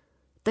մեջ։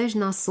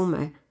 Տերն ասում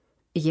է.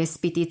 Ես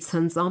պիտի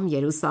ցնծամ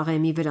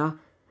Երուսաղեմի վրա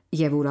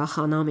եւ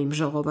ուրախանամ իմ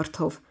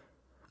ժողովրդով։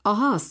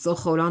 Ահա Աստծո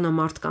խորանը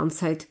մարդկանց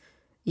հետ,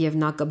 եւ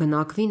նա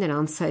կբնակվի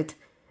նրանց հետ,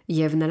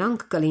 եւ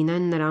նրանք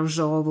կլինեն նրան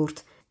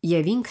ժողովուրդ,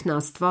 եւ ինքն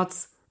Աստված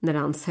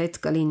նրանց հետ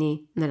կլինի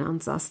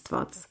նրանց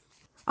Աստված։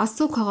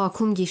 Աստծո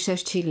քաղաքում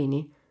գիշեր չի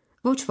լինի,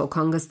 ոչ ոք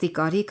հանգստի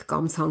կարիք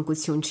կամ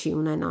ցանկություն չի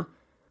ունենա։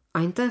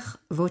 Այնտեղ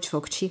ոչ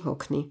ոք չի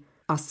հոգնի,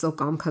 Աստծո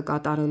կամքը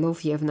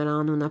կատարելով եւ նրա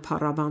անունը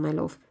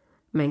փառաբանելով։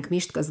 Մենք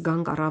միշտ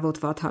կզգանք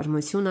առավոտվա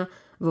թարմությունը,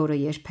 որը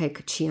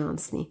երբեք չի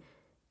անցնի։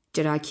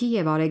 Ճրագի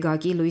եւ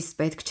արեգակի լույս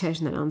պետք չէր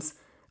նրանց,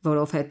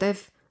 որովհետեւ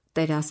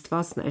Տեր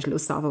Աստվածն էր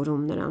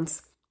լուսավորում նրանց։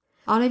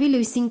 Արևի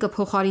լույսին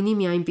կփոխարինի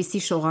մի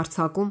այնպիսի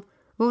շողարցակում,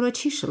 որը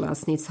չի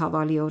շլացնի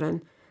ցավալիորեն,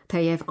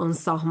 թեև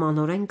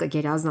անսահմանորեն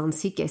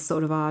կգերազանցի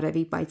կեսօրվա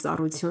արևի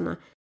պայծառությունը։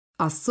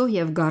 Աստծո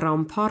եւ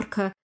գառան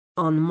փառքը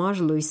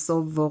անմար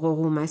լույսով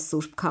ողողում է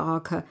սուրբ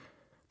քաղաքը։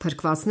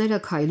 Փրկվածները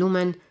քայլում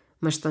են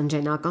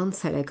մշտնջենական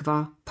ցերեկվա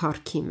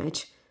փառքի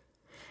մեջ։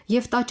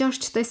 Եվ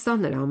տաճար չտեսա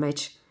նրա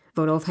մեջ,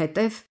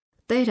 որովհետև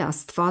Տեր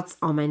Աստված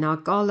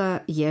ամենակալը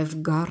եւ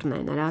գառն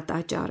է նրա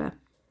տաճարը։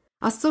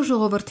 Աստծո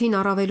ժողովրդին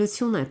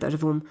առավելություն է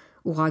տրվում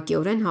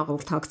ուղղակիորեն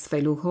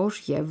հաղորդակցվելու հոր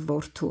եւ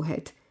որդու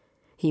հետ։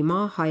 Հիմա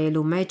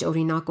հայելու մեջ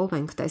օրինակով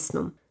ենք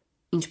տեսնում։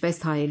 Ինչպես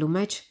հայելու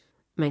մեջ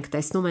մենք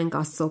տեսնում ենք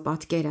Աստծո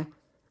պատկերը,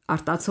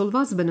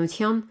 արտացոլված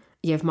բնության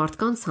եւ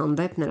մարդկանց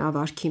հանդեպ նրա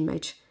վարքի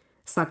մեջ,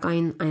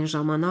 սակայն այն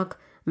ժամանակ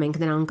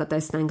մենք նրան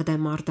կտեսնենք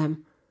դեմ առ դեմ,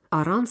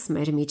 առանց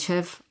մեր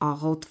միջև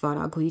աղոտ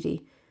վարագույրի։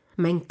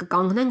 Մենք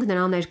կկանգնենք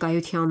նրա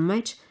ներկայության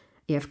մեջ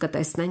եւ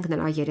կտեսնենք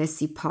նրա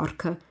երեսի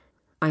փառքը։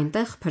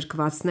 Այնտեղ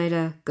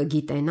փրկվածները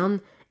կգիտենան,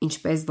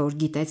 ինչպես որ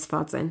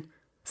գիտեցված են։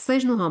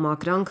 Սերն ու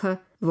համակրանքը,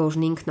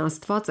 որն ինքն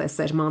Աստված է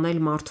սերմանել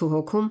մարդու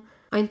հոգում,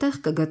 այնտեղ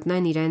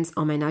կգտնեն իրենց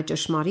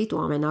ամենաճշմարիտ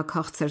ու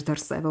ամենաքաղցր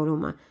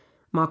դրսևորումը։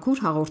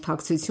 Մաքուր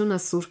հաղորդակցությունը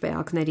սուրբ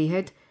էակների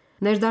հետ,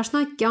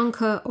 ներդաշնակ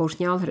կյանքը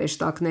օրհնյալ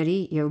հրեշտակների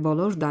եւ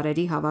բոլոր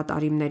դարերի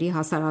հավատարիմների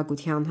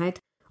հասարակության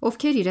հետ,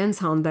 ովքեր իրենց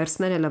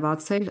հանդերձները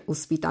լվացել ու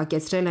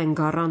սպիտակեցրել են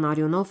գառան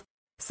արյունով,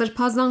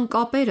 սրբազան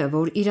կապերը,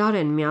 որ իրար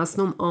են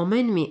միացնում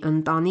ամեն մի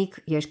ընտանիք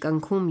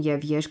երկնքում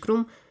եւ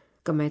երկրում,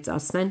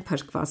 կմեծացնեն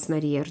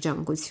փրկվածների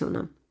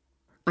երջանկությունը։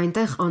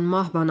 Այնտեղ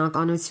անմահ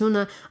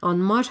բանականությունը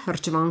անմար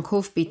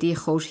հրճվանքով պիտի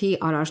խորհի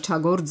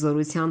արարչագործ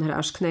զորության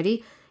հրաշքների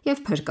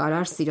եւ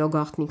փրկարար սիրո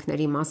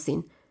գաղտնիքների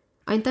մասին։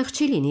 Այնտեղ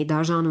չի լինի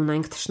դաժան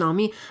ունենք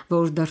թշնամի,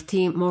 որ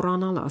դրթի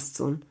մոռանալ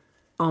Աստծուն։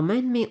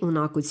 Ամեն մի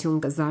ունակություն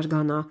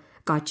կզարգանա,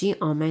 կաճի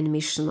ամեն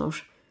մի շնոր։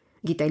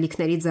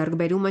 Գիտելիքների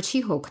ձեռքբերումը չի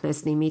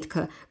հոգնեցնի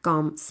միտքը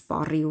կամ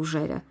սպառի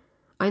ուժերը։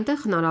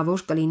 Այնտեղ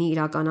հնարավոր կլինի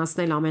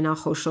իրականացնել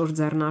ամենախոշոր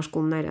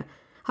ձեռնարկումները,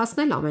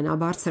 հասնել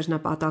ամենաբարձր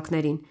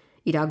նպատակներին,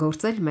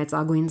 իրագործել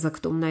մեծագույն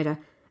ձգտումները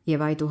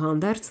եւ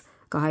այդուհանդերձ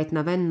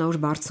կհայտնվեն նոր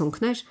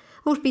բարձունքներ,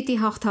 որ պիտի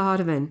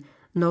հաղթահարվեն,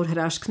 նոր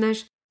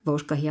հրաշքներ,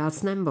 որ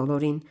կհիացնեն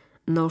բոլորին,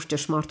 նոր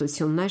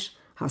ճշմարտություններ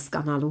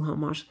հասկանալու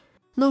համար,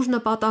 նոր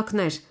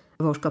նպատակներ,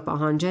 որ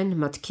կպահանջեն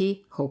մտքի,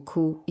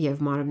 հոգու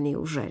եւ մարմնի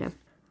ուժերը։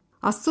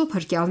 Աստծո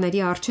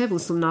փրկյալների արչեւ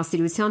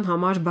ուսումնասիրության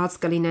համար բաց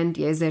կլինեն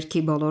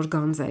տիեզերքի բոլոր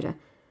գանձերը։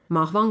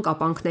 Մահվան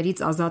կապանքներից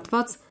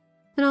ազատված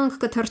նրանք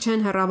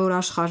կթրջեն հեռավոր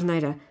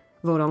աշխարհները,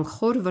 որոնք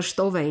խոր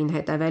վշտով էին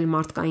հետևել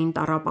մարդկային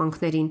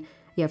տառապանքներին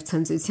եւ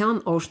ցնծության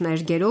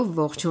օրհներգերով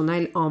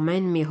ողջունել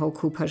ամեն մի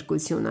հոգու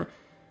փրկությունը։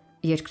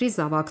 Երկրի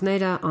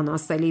զավակները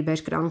անասելի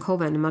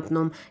բերկրանքով են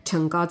մտնում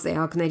չնկած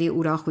էակների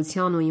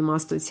ուրախության ու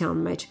իմաստության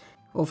մեջ,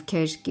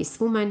 ովքեր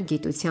կիսվում են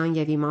գիտության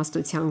եւ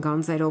իմաստության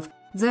գանձերով,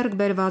 ձեռք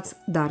բերված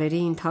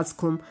դարերի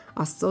ընթացքում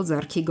Աստծո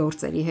ձեռքի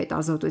գործերի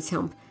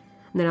հետազոտությամբ։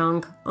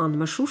 Նրանք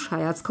անմշուշ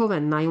հայացքով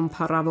են նայում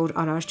փառավոր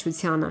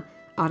արարչությանը,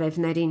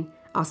 արևներին,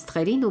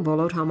 աստղերին ու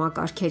բոլոր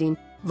համակարգերին,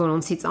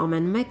 որոնցից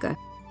ամեն մեկը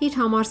իր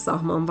համար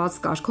սահմանված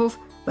կարգով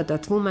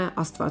պտտվում է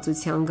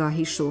աստվածության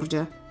գահի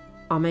շուրջը։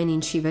 Ամեն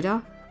ինչի վրա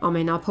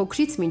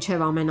ամենափոքրից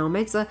մինչև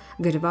ամենամեծը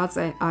գրված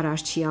է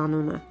Արարչի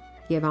անունը,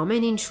 եւ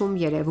ամեն ինչում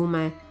երևում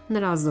է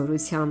նրա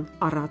զորության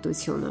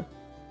առատությունը։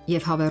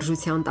 Եվ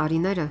հավերժության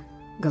տարիները,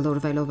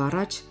 գլորվելով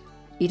առաջ,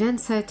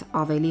 իրենց հետ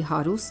ավելի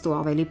հարուստ ու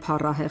ավելի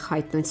փառահեղ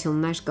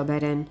հայտնություններ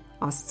կբերեն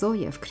Աստծո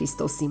եւ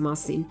Քրիստոսի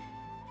մասին։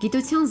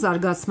 Գիտության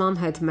զարգացման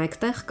հետ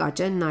մեկտեղ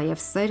կաճեն նաեւ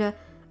սերը,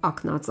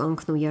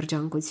 ակնածանքն ու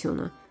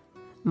երջանկությունը։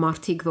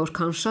 Մարդիկ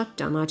որքան շատ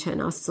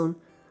ճանաչեն Աստծուն,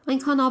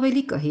 այնքան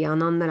ավելի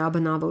կհիանան նրա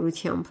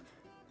բնավորությամբ։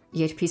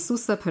 Երբ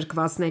Հիսուսը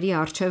փրկվածների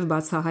առջև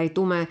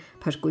բացահայտում է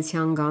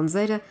փրկության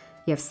գանձերը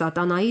եւ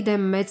սատանայի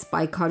դեմ մեծ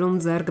պայքարում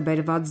ձեռք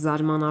բերված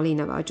զարմանալի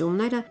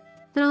նվաճումները,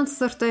 նրանց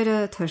սրտերը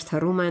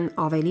թրթռում են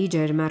ավելի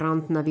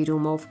ջերմեռանդ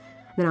նվիրումով,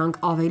 նրանք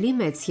ավելի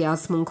մեծ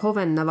հիացմունքով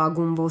են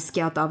նվագում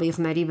ոսկյա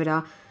տավիղների վրա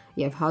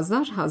եւ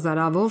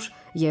հազարավոր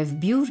եւ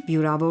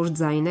բյուրավոր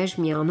ձայներ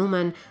միանում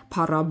են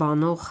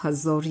փառաբանող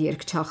հզոր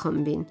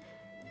երգչախմբին։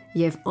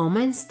 եւ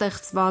ամեն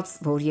ստեղծված,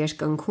 որ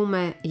երկնքում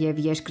է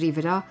եւ երկրի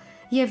վրա,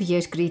 եւ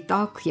երկրի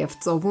տակ եւ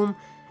ծովում,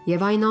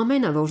 եւ այն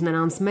ամենը, որ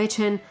նրանց մեջ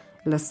են,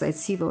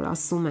 լսեցի, որ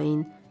ասում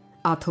էին.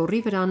 Աթոռի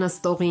վրա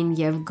նստողին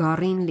եւ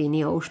գառին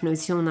լինի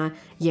օրհնությունը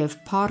եւ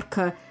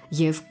փառքը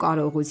եւ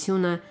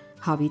կարողությունը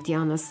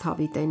հավիտյանս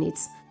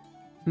հավիտենից։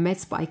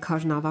 Մեծ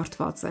պայքարն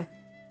ավարտված է։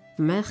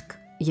 Մեղք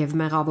եւ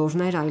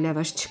մեղավորներ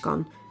այլևս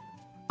չկան։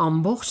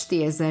 Ամբողջ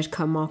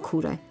տիեզերքը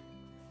մաքուր է։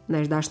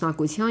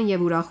 Ներդաշնակության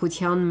եւ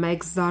ուրախության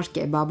մեկ զարկ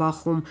է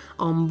բաբախում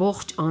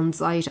ամբողջ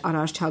անծայր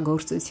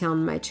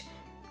արարչագործության մեջ։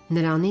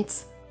 Նրանից,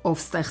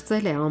 ով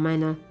ստեղծել է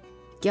ամենը,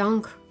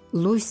 կյանք,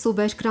 լույս ու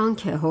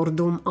բերկրանք է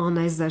հորդում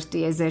անեզր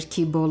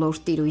տիեզերքի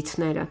բոլոր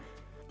տիրույթները։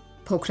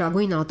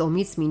 Փոքրագույն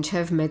ատոմից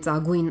մինչև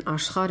մեծագույն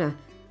աշխարհը,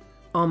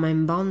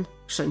 ամեն բան,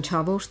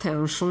 շնչավոր թե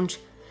անշունչ,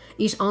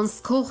 իր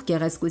անսքող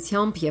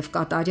գեղեցկությամբ եւ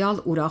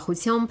կատարյալ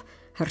ուրախությամբ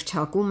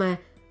հռչակում է,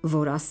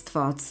 որ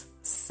Աստված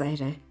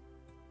սեր է։